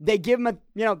 They give him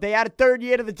they add a third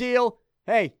year to the deal.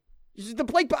 Hey, this is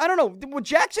I don't know, what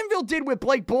Jacksonville did with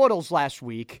Blake Bortles last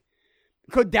week,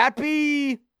 could that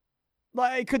be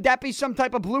some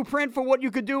type of blueprint for what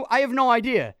you could do? I have no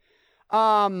idea.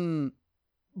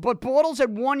 But Bortles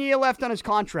had 1 year left on his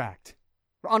contract,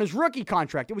 on his rookie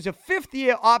contract. It was a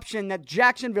 5th-year option that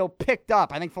Jacksonville picked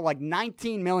up, I think for like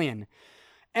 $19 million.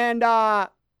 And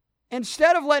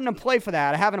instead of letting him play for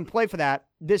that, or having him play for that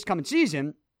this coming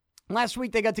season, last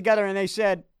week they got together and they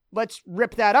said, let's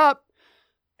rip that up,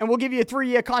 and we'll give you a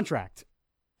 3-year contract.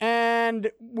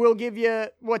 And we'll give you,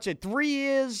 3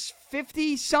 years,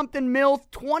 50-something mil,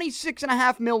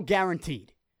 $26.5 million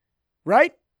guaranteed.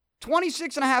 Right?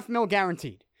 $26.5 million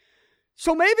guaranteed.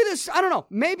 So maybe this, I don't know,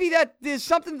 maybe that there's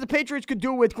something that the Patriots could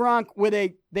do with Gronk where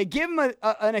they give him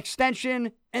an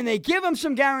extension and they give him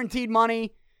some guaranteed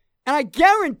money. And I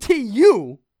guarantee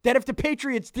you that if the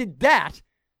Patriots did that,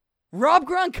 Rob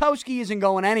Gronkowski isn't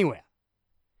going anywhere.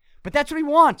 But that's what he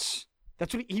wants.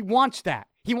 He wants that.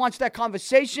 He wants that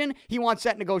conversation. He wants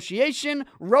that negotiation.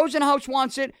 Rosenhaus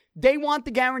wants it. They want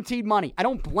the guaranteed money. I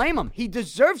don't blame him. He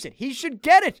deserves it. He should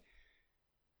get it.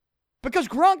 Because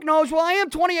Gronk knows, well, I am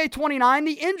 28, 29.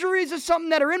 The injuries are something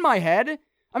that are in my head.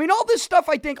 I mean, all this stuff,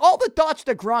 I think, all the thoughts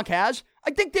that Gronk has, I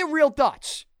think they're real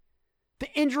thoughts.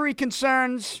 The injury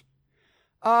concerns,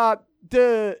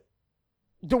 he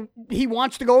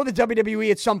wants to go to the WWE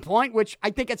at some point, which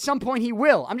I think at some point he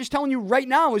will. I'm just telling you right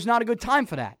now is not a good time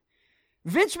for that.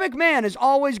 Vince McMahon is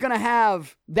always going to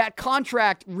have that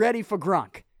contract ready for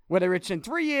Gronk. Whether it's in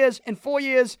 3 years, in 4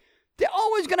 years, they're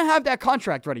always going to have that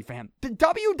contract ready for him. The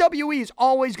WWE is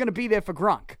always going to be there for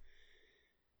Gronk.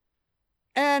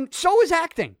 And so is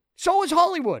acting. So is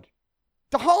Hollywood.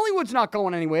 The Hollywood's not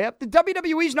going anywhere. The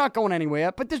WWE's not going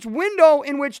anywhere. But this window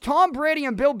in which Tom Brady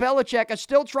and Bill Belichick are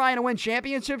still trying to win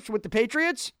championships with the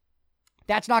Patriots,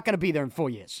 that's not going to be there in 4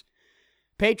 years.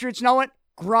 Patriots know it.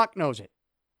 Gronk knows it.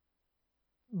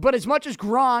 But as much as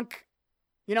Gronk,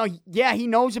 he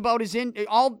knows about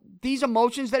all these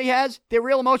emotions that he has, they're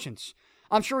real emotions.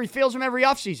 I'm sure he feels them every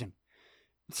offseason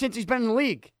since he's been in the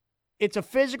league. It's a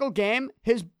physical game.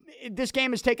 This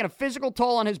game has taken a physical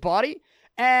toll on his body,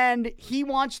 and he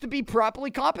wants to be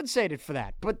properly compensated for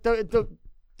that. But the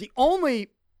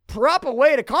only proper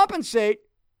way to compensate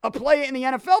a player in the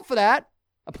NFL for that,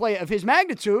 a player of his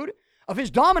magnitude, of his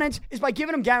dominance, is by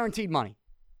giving him guaranteed money.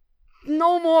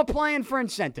 No more playing for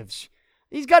incentives.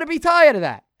 He's got to be tired of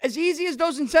that. As easy as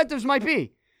those incentives might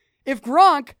be. If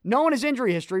Gronk, knowing his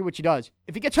injury history, which he does,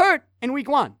 if he gets hurt in week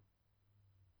 1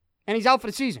 and he's out for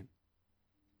the season,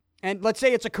 and let's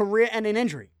say it's a career-ending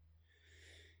injury,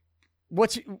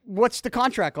 what's the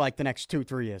contract like the next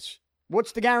 2-3 years?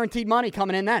 What's the guaranteed money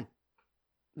coming in then?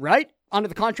 Right? Under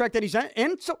the contract that he's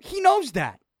in? So he knows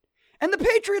that. And the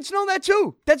Patriots know that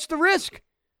too. That's the risk.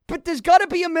 But there's got to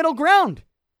be a middle ground.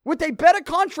 With a better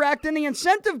contract than the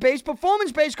incentive-based,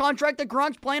 performance-based contract that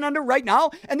Gronk's playing under right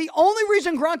now. And the only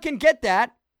reason Gronk can get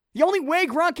that, the only way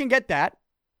Gronk can get that,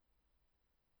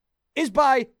 is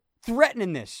by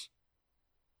threatening this.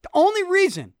 The only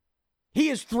reason he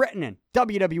is threatening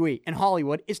WWE and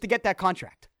Hollywood is to get that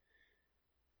contract.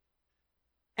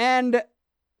 And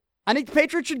I think the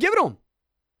Patriots should give it to him.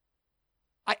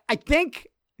 I think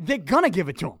they're going to give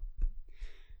it to him.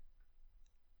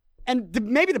 And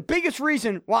maybe the biggest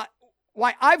reason why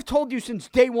I've told you since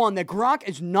day one that Gronk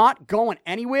is not going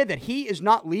anywhere, that he is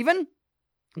not leaving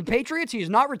the Patriots, he is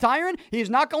not retiring, he is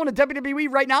not going to WWE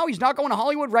right now, he's not going to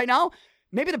Hollywood right now.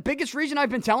 Maybe the biggest reason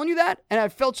I've been telling you that, and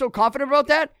I've felt so confident about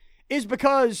that, is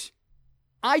because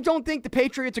I don't think the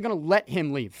Patriots are going to let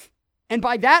him leave. And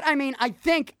by that, I mean, I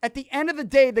think at the end of the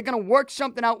day, they're going to work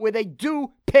something out where they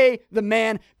do pay the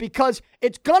man, because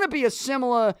it's going to be a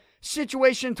similar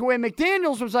situation to where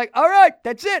McDaniels was like, all right,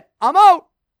 that's it, I'm out.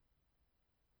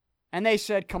 And they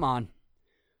said, come on,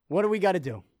 what do we got to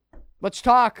do? Let's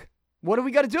talk. What do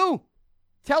we got to do?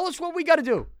 Tell us what we got to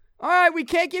do. All right, we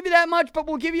can't give you that much, but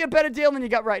we'll give you a better deal than you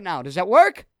got right now. Does that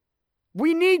work?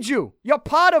 We need you. You're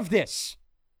part of this.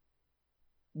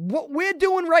 What we're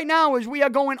doing right now is we are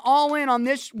going all in on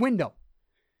this window.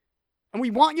 And we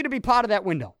want you to be part of that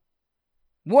window.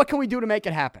 What can we do to make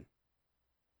it happen?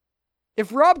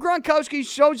 If Rob Gronkowski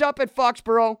shows up at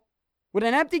Foxborough with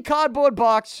an empty cardboard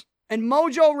box and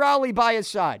Mojo Rawley by his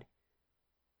side,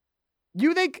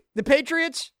 you think the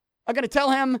Patriots are going to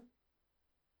tell him,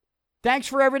 thanks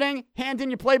for everything, hand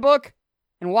in your playbook,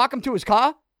 and walk him to his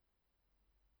car?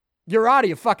 You're out of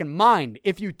your fucking mind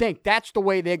if you think that's the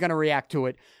way they're going to react to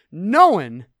it,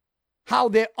 knowing how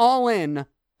they're all in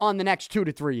on the next 2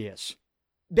 to 3 years.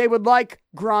 They would like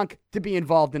Gronk to be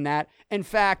involved in that. In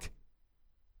fact,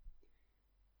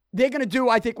 they're going to do,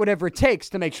 I think, whatever it takes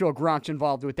to make sure Gronk's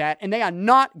involved with that, and they are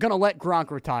not going to let Gronk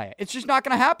retire. It's just not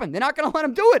going to happen. They're not going to let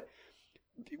him do it.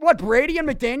 What, Brady and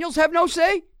McDaniels have no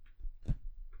say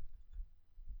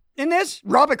in this?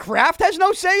 Robert Kraft has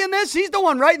no say in this? He's the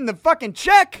one writing the fucking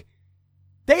check.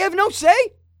 They have no say?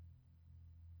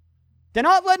 They're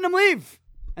not letting him leave.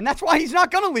 And that's why he's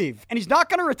not going to leave. And he's not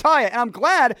going to retire. And I'm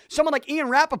glad someone like Ian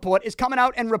Rappaport is coming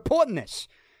out and reporting this.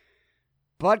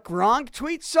 But Gronk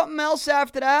tweets something else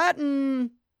after that, and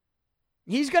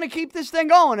he's going to keep this thing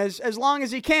going as long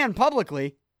as he can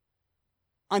publicly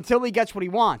until he gets what he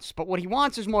wants. But what he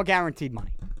wants is more guaranteed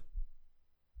money.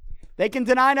 They can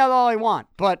deny that all they want,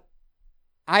 but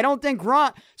I don't think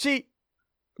Gronk... See,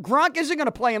 Gronk isn't going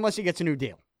to play unless he gets a new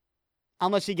deal.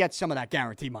 Unless he gets some of that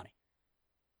guaranteed money.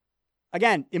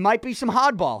 Again, it might be some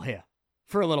hardball here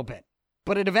for a little bit,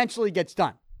 but it eventually gets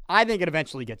done. I think it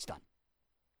eventually gets done.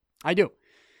 I do.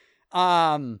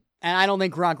 And I don't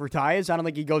think Gronk retires. I don't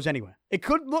think he goes anywhere. It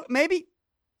could look, maybe,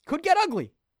 could get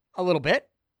ugly a little bit.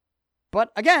 But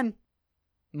again,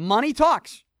 money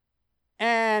talks.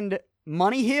 And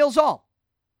money heals all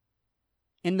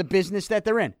in the business that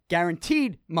they're in.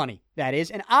 Guaranteed money, that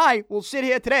is. And I will sit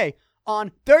here today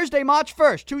on Thursday, March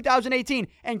 1st, 2018,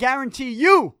 and guarantee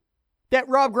you that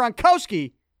Rob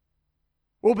Gronkowski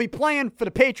will be playing for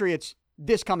the Patriots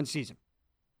this coming season.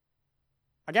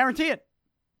 I guarantee it.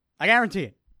 I guarantee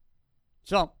it.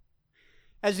 So,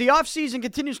 as the offseason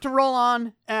continues to roll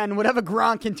on and whatever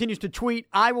Gronk continues to tweet,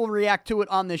 I will react to it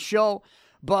on this show.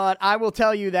 But I will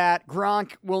tell you that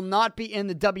Gronk will not be in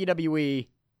the WWE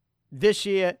this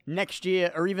year, next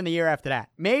year, or even the year after that.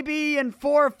 Maybe in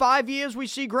 4 or 5 years we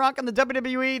see Gronk in the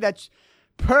WWE. That's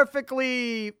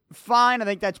perfectly fine. I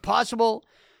think that's possible.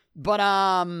 But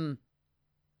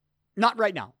not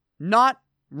right now. Not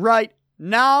right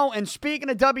now. And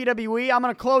speaking of WWE, I'm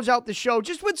going to close out the show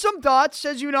just with some thoughts.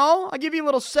 As you know, I'll give you a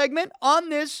little segment on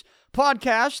this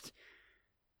podcast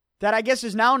that I guess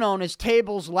is now known as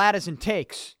Tables, Ladders, and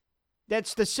Takes.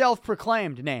 That's the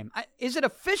self-proclaimed name. Is it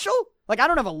official? Like, I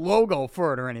don't have a logo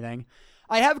for it or anything.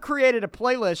 I have created a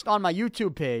playlist on my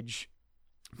YouTube page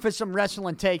for some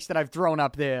wrestling takes that I've thrown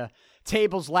up there.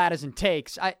 Tables, Ladders, and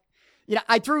Takes.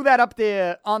 I threw that up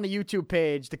there on the YouTube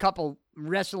page, the couple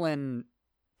wrestling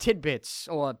tidbits,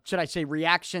 or should I say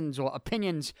reactions or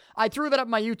opinions. I threw that up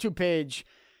on my YouTube page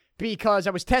because I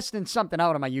was testing something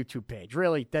out on my YouTube page.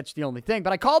 Really, that's the only thing.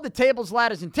 But I called it Tables,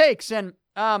 Ladders, and Takes, and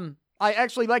I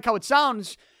actually like how it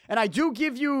sounds. And I do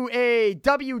give you a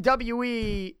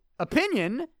WWE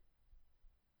opinion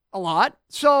a lot.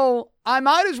 So I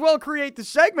might as well create the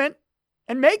segment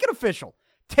and make it official.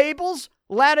 Tables,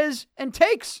 Ladders, and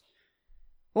Takes.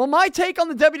 Well, my take on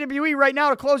the WWE right now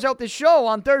to close out this show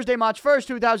on Thursday, March 1st,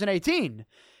 2018,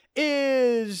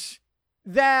 is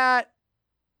that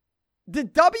the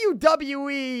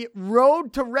WWE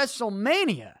road to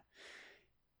WrestleMania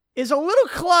is a little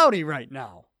cloudy right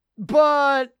now.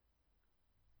 But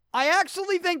I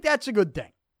actually think that's a good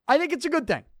thing. I think it's a good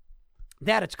thing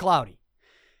that it's cloudy.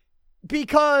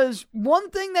 Because one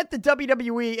thing that the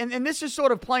WWE, and this is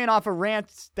sort of playing off a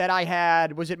rant that I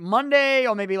had, was it Monday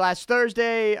or maybe last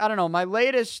Thursday? I don't know.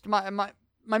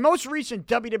 My most recent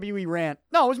WWE rant,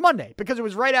 no, it was Monday, because it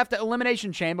was right after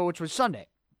Elimination Chamber, which was Sunday.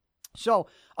 So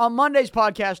on Monday's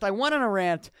podcast, I went on a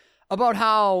rant about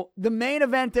how the main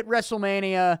event at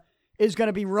WrestleMania is going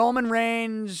to be Roman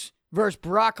Reigns versus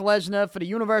Brock Lesnar for the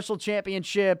Universal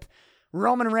Championship.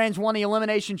 Roman Reigns won the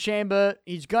Elimination Chamber.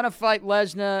 He's going to fight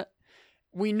Lesnar.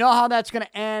 We know how that's going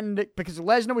to end because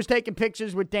Lesnar was taking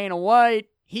pictures with Dana White.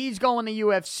 He's going to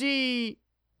UFC.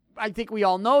 I think we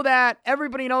all know that.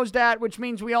 Everybody knows that, which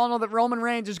means we all know that Roman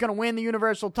Reigns is going to win the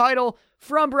Universal title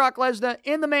from Brock Lesnar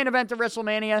in the main event of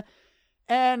WrestleMania.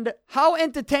 And how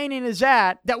entertaining is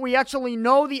that we actually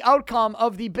know the outcome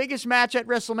of the biggest match at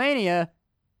WrestleMania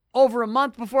over a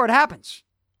month before it happens?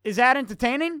 Is that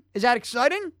entertaining? Is that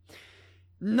exciting?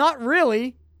 Not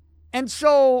really. And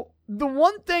so the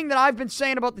one thing that I've been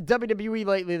saying about the WWE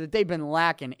lately that they've been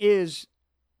lacking is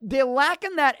they're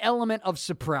lacking that element of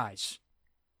surprise.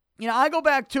 You know, I go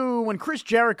back to when Chris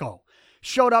Jericho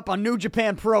showed up on New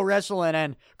Japan Pro Wrestling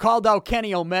and called out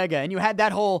Kenny Omega, and you had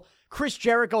that whole Chris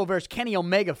Jericho versus Kenny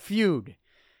Omega feud.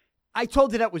 I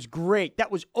told you that was great.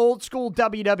 That was old school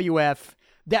WWF.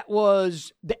 That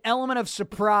was the element of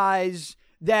surprise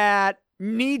that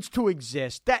needs to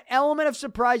exist. That element of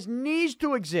surprise needs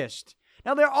to exist.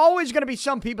 Now, there are always going to be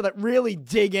some people that really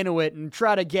dig into it and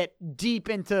try to get deep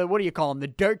into, what do you call them, the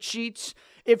dirt sheets,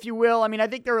 if you will. I mean, I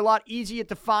think they're a lot easier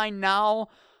to find now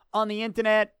on the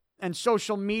internet. and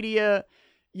social media,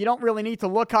 you don't really need to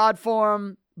look hard for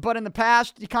him. But in the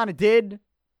past, you kind of did.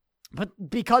 But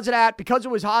because of that, because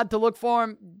it was hard to look for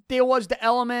him, there was the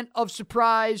element of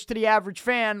surprise to the average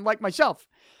fan like myself.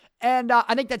 And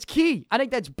I think that's key. I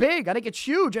think that's big. I think it's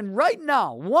huge. And right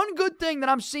now, one good thing that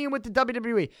I'm seeing with the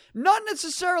WWE, not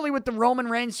necessarily with the Roman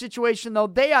Reigns situation, though,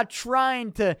 they are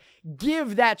trying to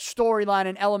give that storyline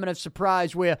an element of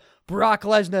surprise where Brock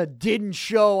Lesnar didn't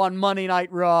show on Monday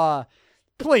Night Raw.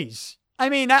 Please. I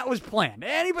mean, that was planned.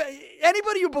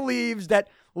 Anybody who believes that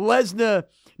Lesnar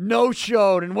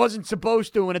no-showed and wasn't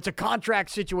supposed to and it's a contract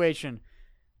situation,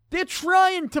 they're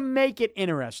trying to make it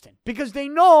interesting because they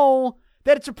know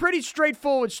that it's a pretty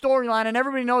straightforward storyline and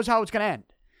everybody knows how it's going to end.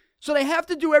 So they have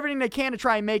to do everything they can to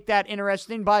try and make that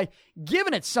interesting by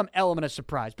giving it some element of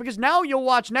surprise. Because now you'll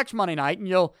watch next Monday night and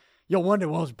you'll wonder,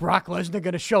 well, is Brock Lesnar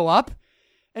going to show up?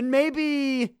 And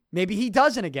maybe he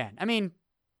doesn't again. I mean,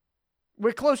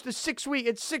 we're close to 6 weeks.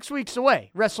 It's 6 weeks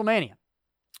away, WrestleMania.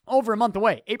 Over a month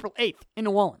away, April 8th in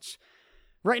New Orleans.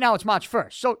 Right now, it's March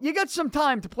 1st. So you got some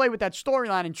time to play with that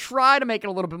storyline and try to make it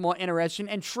a little bit more interesting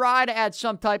and try to add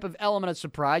some type of element of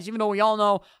surprise, even though we all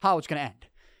know how it's going to end.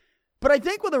 But I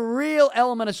think where the real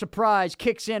element of surprise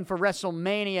kicks in for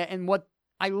WrestleMania and what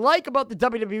I like about the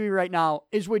WWE right now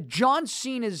is with John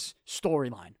Cena's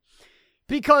storyline.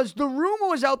 Because the rumor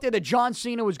was out there that John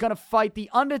Cena was going to fight The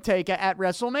Undertaker at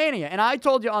WrestleMania. And I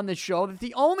told you on this show that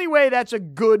the only way that's a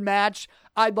good match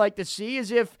I'd like to see is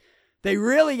if they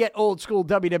really get old school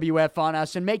WWF on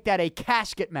us and make that a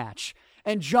casket match.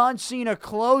 And John Cena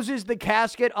closes the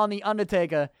casket on The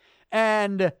Undertaker.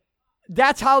 And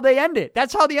that's how they end it.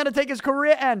 That's how The Undertaker's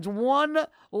career ends. One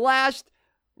last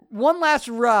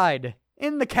ride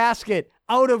in the casket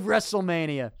out of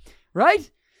WrestleMania.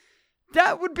 Right?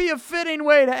 That would be a fitting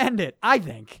way to end it, I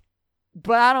think.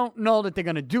 But I don't know that they're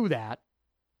going to do that.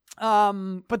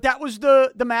 But that was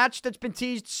the match that's been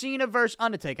teased, Cena versus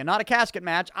Undertaker. Not a casket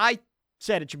match. I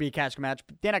said it should be a casket match,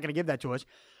 but they're not going to give that to us.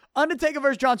 Undertaker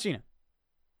versus John Cena.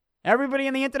 Everybody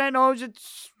on the internet knows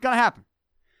it's going to happen.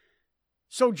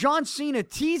 So John Cena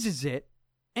teases it,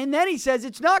 and then he says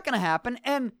it's not going to happen,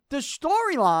 and the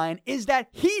storyline is that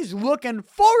he's looking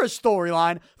for a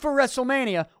storyline for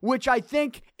WrestleMania, which I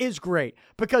think is great,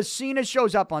 because Cena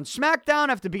shows up on SmackDown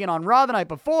after being on Raw the night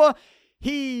before.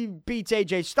 He beats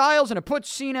AJ Styles, and it puts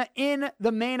Cena in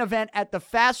the main event at the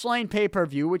Fastlane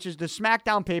pay-per-view, which is the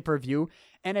SmackDown pay-per-view,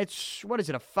 and it's, what is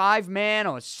it, a 5-man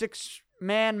or a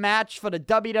 6-man match for the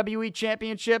WWE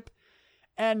Championship,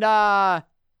 and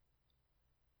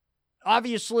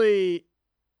obviously,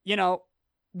 you know,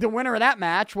 the winner of that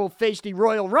match will face the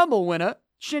Royal Rumble winner,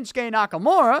 Shinsuke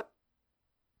Nakamura,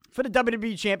 for the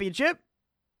WWE Championship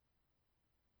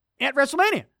at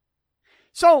WrestleMania.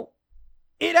 So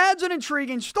it adds an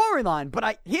intriguing storyline,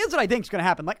 but here's what I think is going to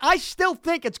happen. Like, I still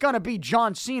think it's going to be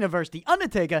John Cena versus The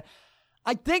Undertaker.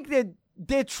 I think that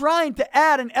they're trying to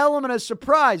add an element of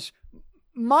surprise.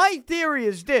 My theory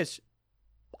is this.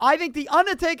 I think The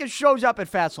Undertaker shows up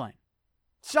at Fastlane.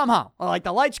 Somehow. Like,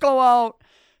 the lights go out,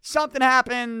 something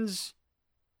happens,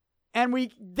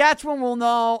 and that's when we'll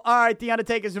know, all right, The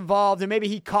Undertaker's involved, and maybe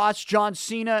he costs John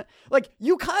Cena. Like,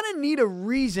 you kind of need a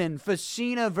reason for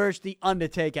Cena versus The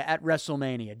Undertaker at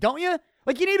WrestleMania, don't you?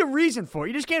 Like, you need a reason for it.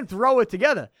 You just can't throw it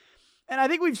together. And I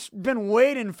think we've been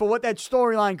waiting for what that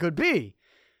storyline could be.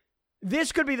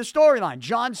 This could be the storyline.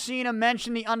 John Cena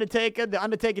mentioned The Undertaker. The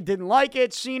Undertaker didn't like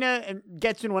it. Cena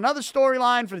gets into another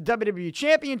storyline for the WWE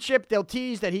Championship. They'll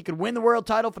tease that he could win the world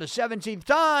title for the 17th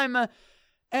time.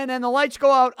 And then the lights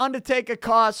go out. Undertaker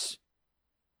costs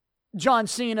John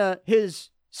Cena his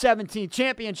 17th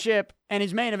championship and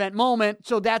his main event moment.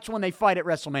 So that's when they fight at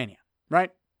WrestleMania, right?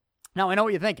 Now, I know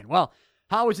what you're thinking. Well,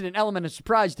 how is it an element of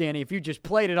surprise, Danny, if you just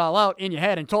played it all out in your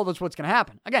head and told us what's going to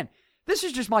happen? Again, this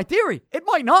is just my theory. It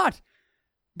might not.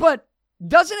 But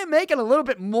doesn't it make it a little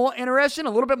bit more interesting,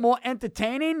 a little bit more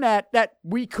entertaining that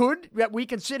we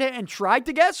can sit here and try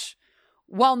to guess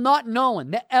while not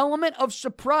knowing the element of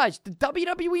surprise? The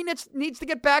WWE needs to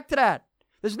get back to that.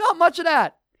 There's not much of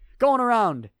that going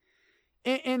around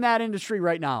in that industry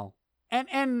right now.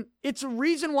 And it's a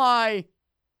reason why,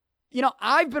 you know,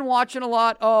 I've been watching a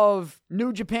lot of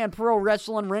New Japan Pro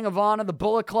Wrestling, Ring of Honor, the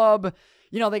Bullet Club.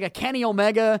 You know, they got Kenny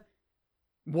Omega.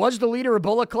 Was the leader of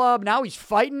Bullet Club. Now he's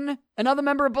fighting another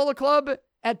member of Bullet Club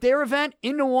at their event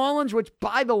in New Orleans, which,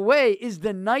 by the way, is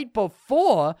the night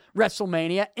before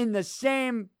WrestleMania in the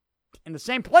same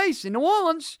place in New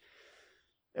Orleans.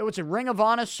 It's a Ring of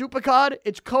Honor Supercard.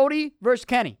 It's Cody versus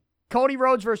Kenny. Cody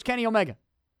Rhodes versus Kenny Omega.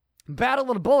 Battle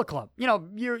of the Bullet Club. You know,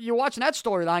 you're watching that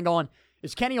storyline going,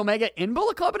 is Kenny Omega in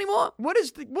Bullet Club anymore? What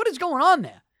is going on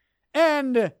there?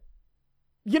 And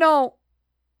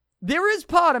there is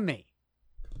part of me,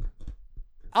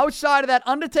 outside of that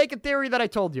Undertaker theory that I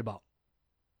told you about,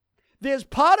 there's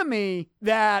part of me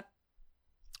that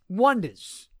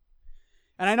wonders.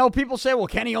 And I know people say, well,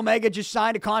 Kenny Omega just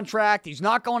signed a contract. He's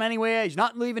not going anywhere. He's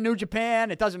not leaving New Japan.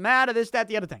 It doesn't matter, this, that,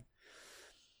 the other thing.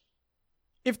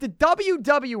 If the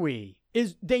WWE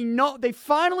they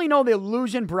finally know they're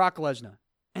losing Brock Lesnar,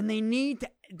 and they need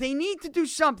to do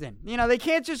something. They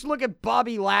can't just look at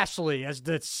Bobby Lashley as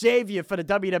the savior for the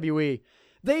WWE.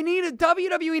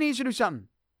 WWE needs to do something.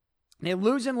 They're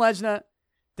losing Lesnar.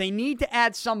 They need to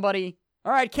add somebody.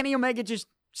 All right, Kenny Omega just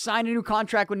signed a new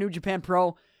contract with New Japan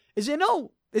Pro. Is there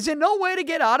no way to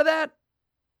get out of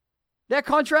that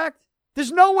contract?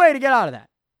 There's no way to get out of that.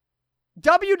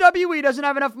 WWE doesn't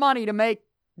have enough money to make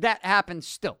that happen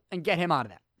still and get him out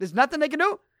of that. There's nothing they can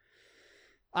do.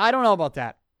 I don't know about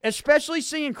that. Especially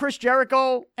seeing Chris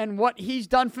Jericho and what he's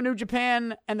done for New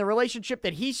Japan and the relationship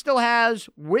that he still has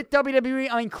with WWE.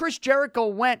 I mean, Chris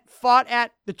Jericho fought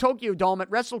at the Tokyo Dome at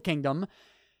Wrestle Kingdom,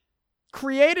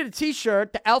 created a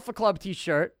t-shirt, the Alpha Club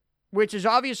t-shirt, which is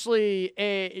obviously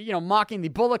mocking the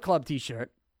Bullet Club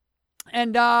t-shirt.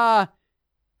 And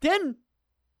then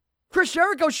Chris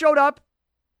Jericho showed up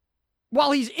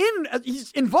while he's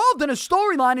involved in a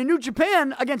storyline in New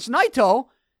Japan against Naito.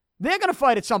 They're going to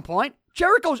fight at some point.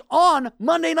 Jericho's on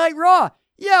Monday Night Raw.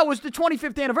 Yeah, it was the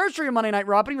 25th anniversary of Monday Night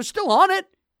Raw, but he was still on it.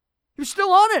 He was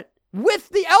still on it with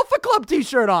the Alpha Club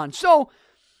t-shirt on. So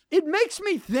it makes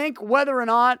me think whether or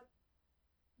not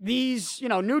these,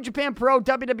 New Japan Pro,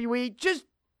 WWE,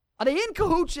 are they in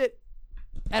cahoots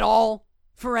at all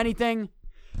for anything?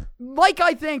 Like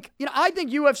I think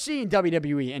UFC and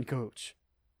WWE in cahoots.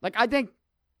 Like I think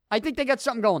they got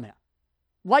something going there.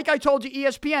 Like I told you,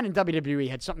 ESPN and WWE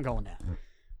had something going there,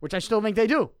 which I still think they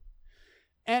do.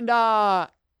 And I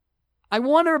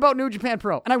wonder about New Japan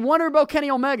Pro, and I wonder about Kenny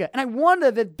Omega, and I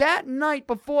wonder that night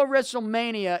before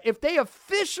WrestleMania, if they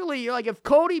officially, if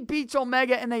Cody beats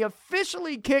Omega and they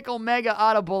officially kick Omega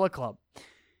out of Bullet Club,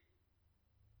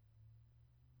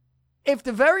 if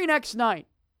the very next night,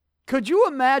 could you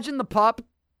imagine the pop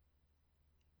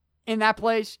in that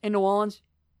place in New Orleans?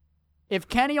 If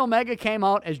Kenny Omega came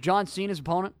out as John Cena's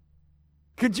opponent,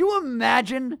 could you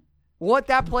imagine what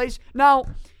that place? Now,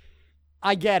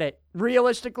 I get it.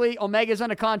 Realistically, Omega's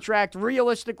under contract.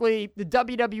 Realistically, the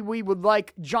WWE would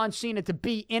like John Cena to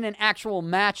be in an actual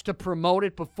match to promote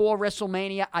it before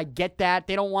WrestleMania. I get that.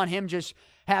 They don't want him just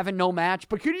having no match.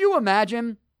 But could you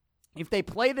imagine if they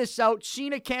play this out,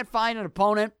 Cena can't find an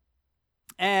opponent,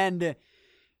 and,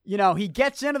 he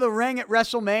gets into the ring at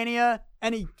WrestleMania,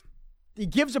 and he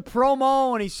gives a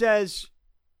promo, and he says,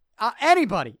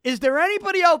 is there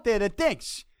anybody out there that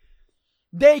thinks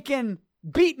they can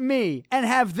beat me and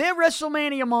have their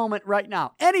WrestleMania moment right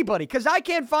now? Anybody? Because I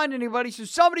can't find anybody, so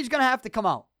somebody's going to have to come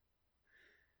out.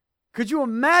 Could you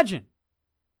imagine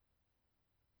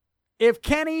if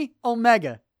Kenny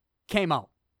Omega came out?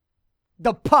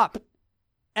 The pup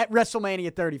at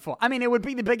WrestleMania 34. I mean, it would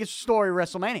be the biggest story of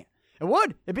WrestleMania. It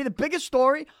would. It'd be the biggest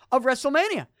story of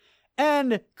WrestleMania.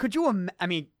 And could you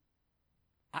imagine?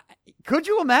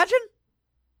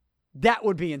 That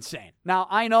would be insane. Now,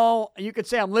 I know you could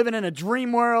say I'm living in a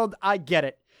dream world. I get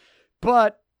it.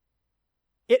 But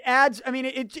it adds,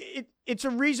 it's a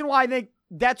reason why I think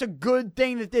that's a good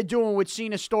thing that they're doing with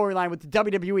Cena's storyline with the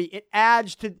WWE. It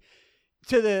adds to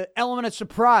the element of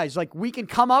surprise. Like, we can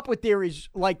come up with theories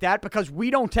like that because we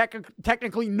don't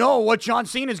technically know what John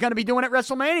Cena is going to be doing at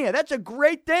WrestleMania. That's a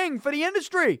great thing for the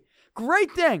industry.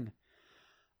 Great thing.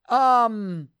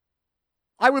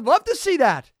 I would love to see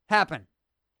that happen.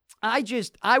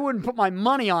 I wouldn't put my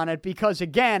money on it because,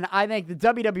 again, I think the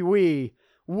WWE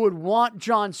would want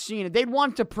John Cena. They'd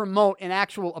want to promote an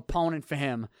actual opponent for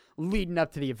him leading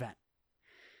up to the event.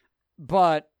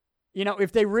 But,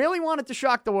 if they really wanted to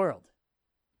shock the world,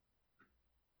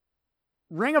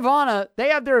 Ring of Honor, they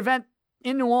have their event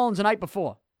in New Orleans the night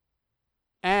before.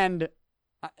 And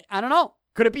I don't know.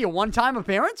 Could it be a one-time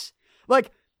appearance?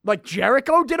 Like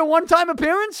Jericho did a one-time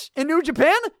appearance in New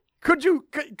Japan? Could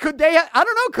they, I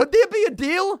don't know, could there be a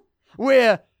deal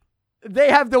where they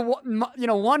have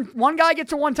one guy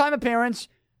gets a one-time appearance,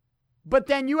 but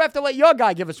then you have to let your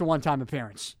guy give us a one-time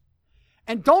appearance?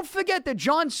 And don't forget that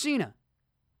John Cena,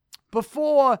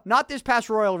 before, not this past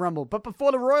Royal Rumble, but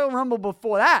before the Royal Rumble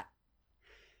before that,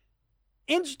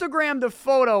 Instagrammed a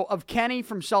photo of Kenny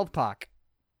from South Park.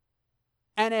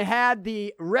 And it had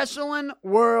the wrestling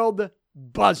world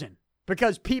buzzing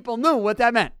because people knew what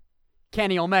that meant.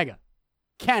 Kenny Omega.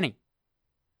 Kenny.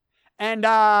 And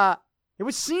it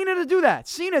was Cena to do that.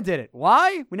 Cena did it.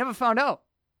 Why? We never found out.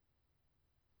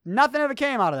 Nothing ever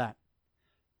came out of that.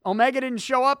 Omega didn't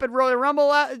show up at Royal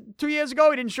Rumble 2 years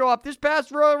ago. He didn't show up this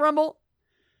past Royal Rumble.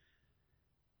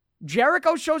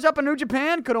 Jericho shows up in New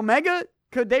Japan.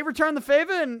 Could they return the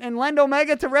favor and lend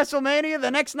Omega to WrestleMania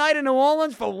the next night in New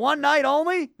Orleans for one night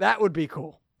only? That would be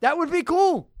cool. That would be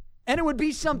cool. And it would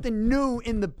be something new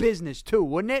in the business too,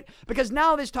 wouldn't it? Because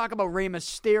now there's talk about Rey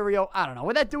Mysterio. I don't know.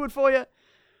 Would that do it for you?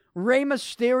 Rey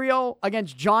Mysterio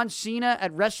against John Cena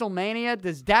at WrestleMania.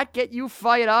 Does that get you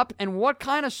fired up? And what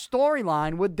kind of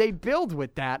storyline would they build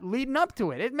with that leading up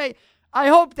to it? I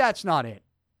hope that's not it.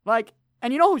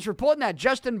 And you know who's reporting that?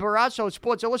 Justin Barrasso of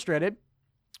Sports Illustrated,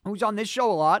 who's on this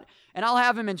show a lot. And I'll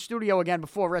have him in studio again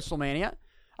before WrestleMania.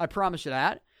 I promise you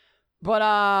that.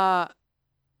 But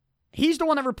he's the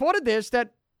one that reported this,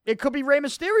 that it could be Rey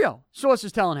Mysterio.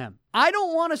 Sources telling him. I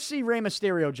don't want to see Rey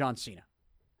Mysterio, John Cena.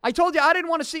 I told you I didn't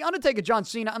want to see Undertaker John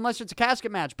Cena unless it's a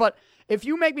casket match. But if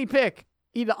you make me pick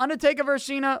either Undertaker versus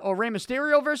Cena or Rey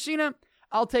Mysterio versus Cena,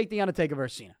 I'll take the Undertaker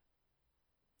versus Cena.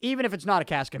 Even if it's not a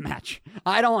casket match.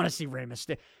 I don't want to see Rey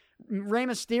Mysterio. Rey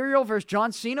Mysterio versus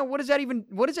John Cena? What does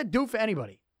that do for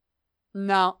anybody?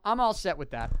 No, I'm all set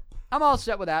with that.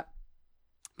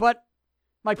 But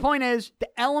my point is,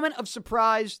 the element of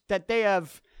surprise that they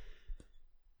have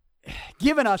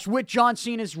given us with John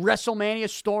Cena's WrestleMania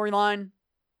storyline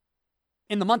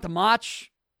in the month of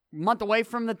March, month away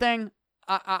from the thing,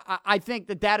 I think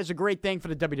that is a great thing for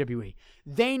the WWE.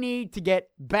 They need to get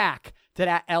back to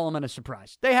that element of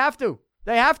surprise. They have to.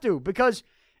 Because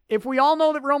if we all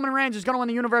know that Roman Reigns is going to win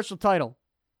the Universal title,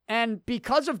 and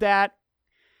because of that,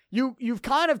 you've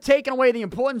kind of taken away the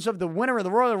importance of the winner of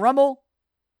the Royal Rumble.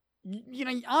 You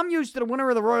know, I'm used to the winner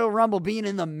of the Royal Rumble being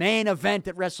in the main event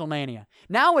at WrestleMania.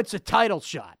 Now it's a title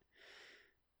shot.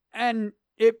 And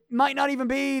it might not even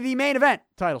be the main event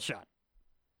title shot.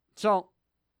 So,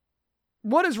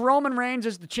 what does Roman Reigns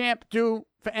as the champ do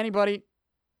for anybody?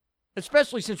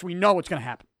 Especially since we know what's going to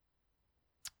happen.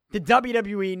 The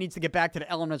WWE needs to get back to the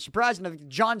element of surprise, and I think the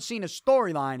John Cena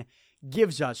storyline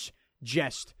gives us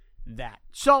just that.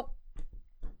 So,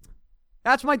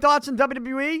 that's my thoughts on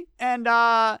WWE, and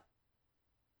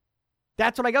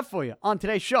that's what I got for you on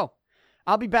today's show.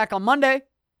 I'll be back on Monday.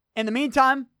 In the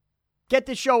meantime, get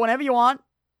this show whenever you want.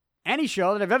 Any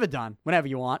show that I've ever done, whenever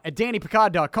you want, at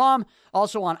DannyPicard.com.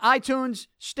 Also on iTunes,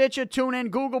 Stitcher,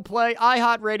 TuneIn, Google Play,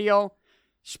 iHeartRadio,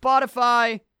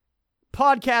 Spotify,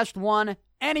 Podcast One,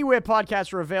 anywhere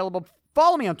podcasts are available.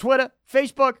 Follow me on Twitter,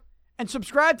 Facebook, and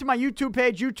subscribe to my YouTube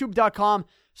page,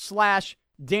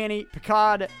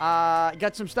 youtube.com/DannyPicard.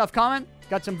 Got some stuff coming.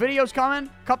 Got some videos coming.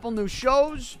 Couple new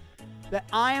shows that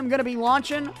I am going to be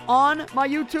launching on my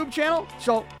YouTube channel.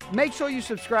 So make sure you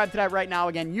subscribe to that right now.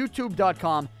 Again,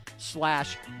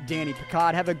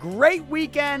 youtube.com/DannyPicard. Have a great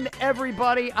weekend,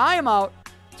 everybody. I am out.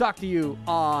 Talk to you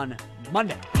on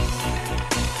Monday.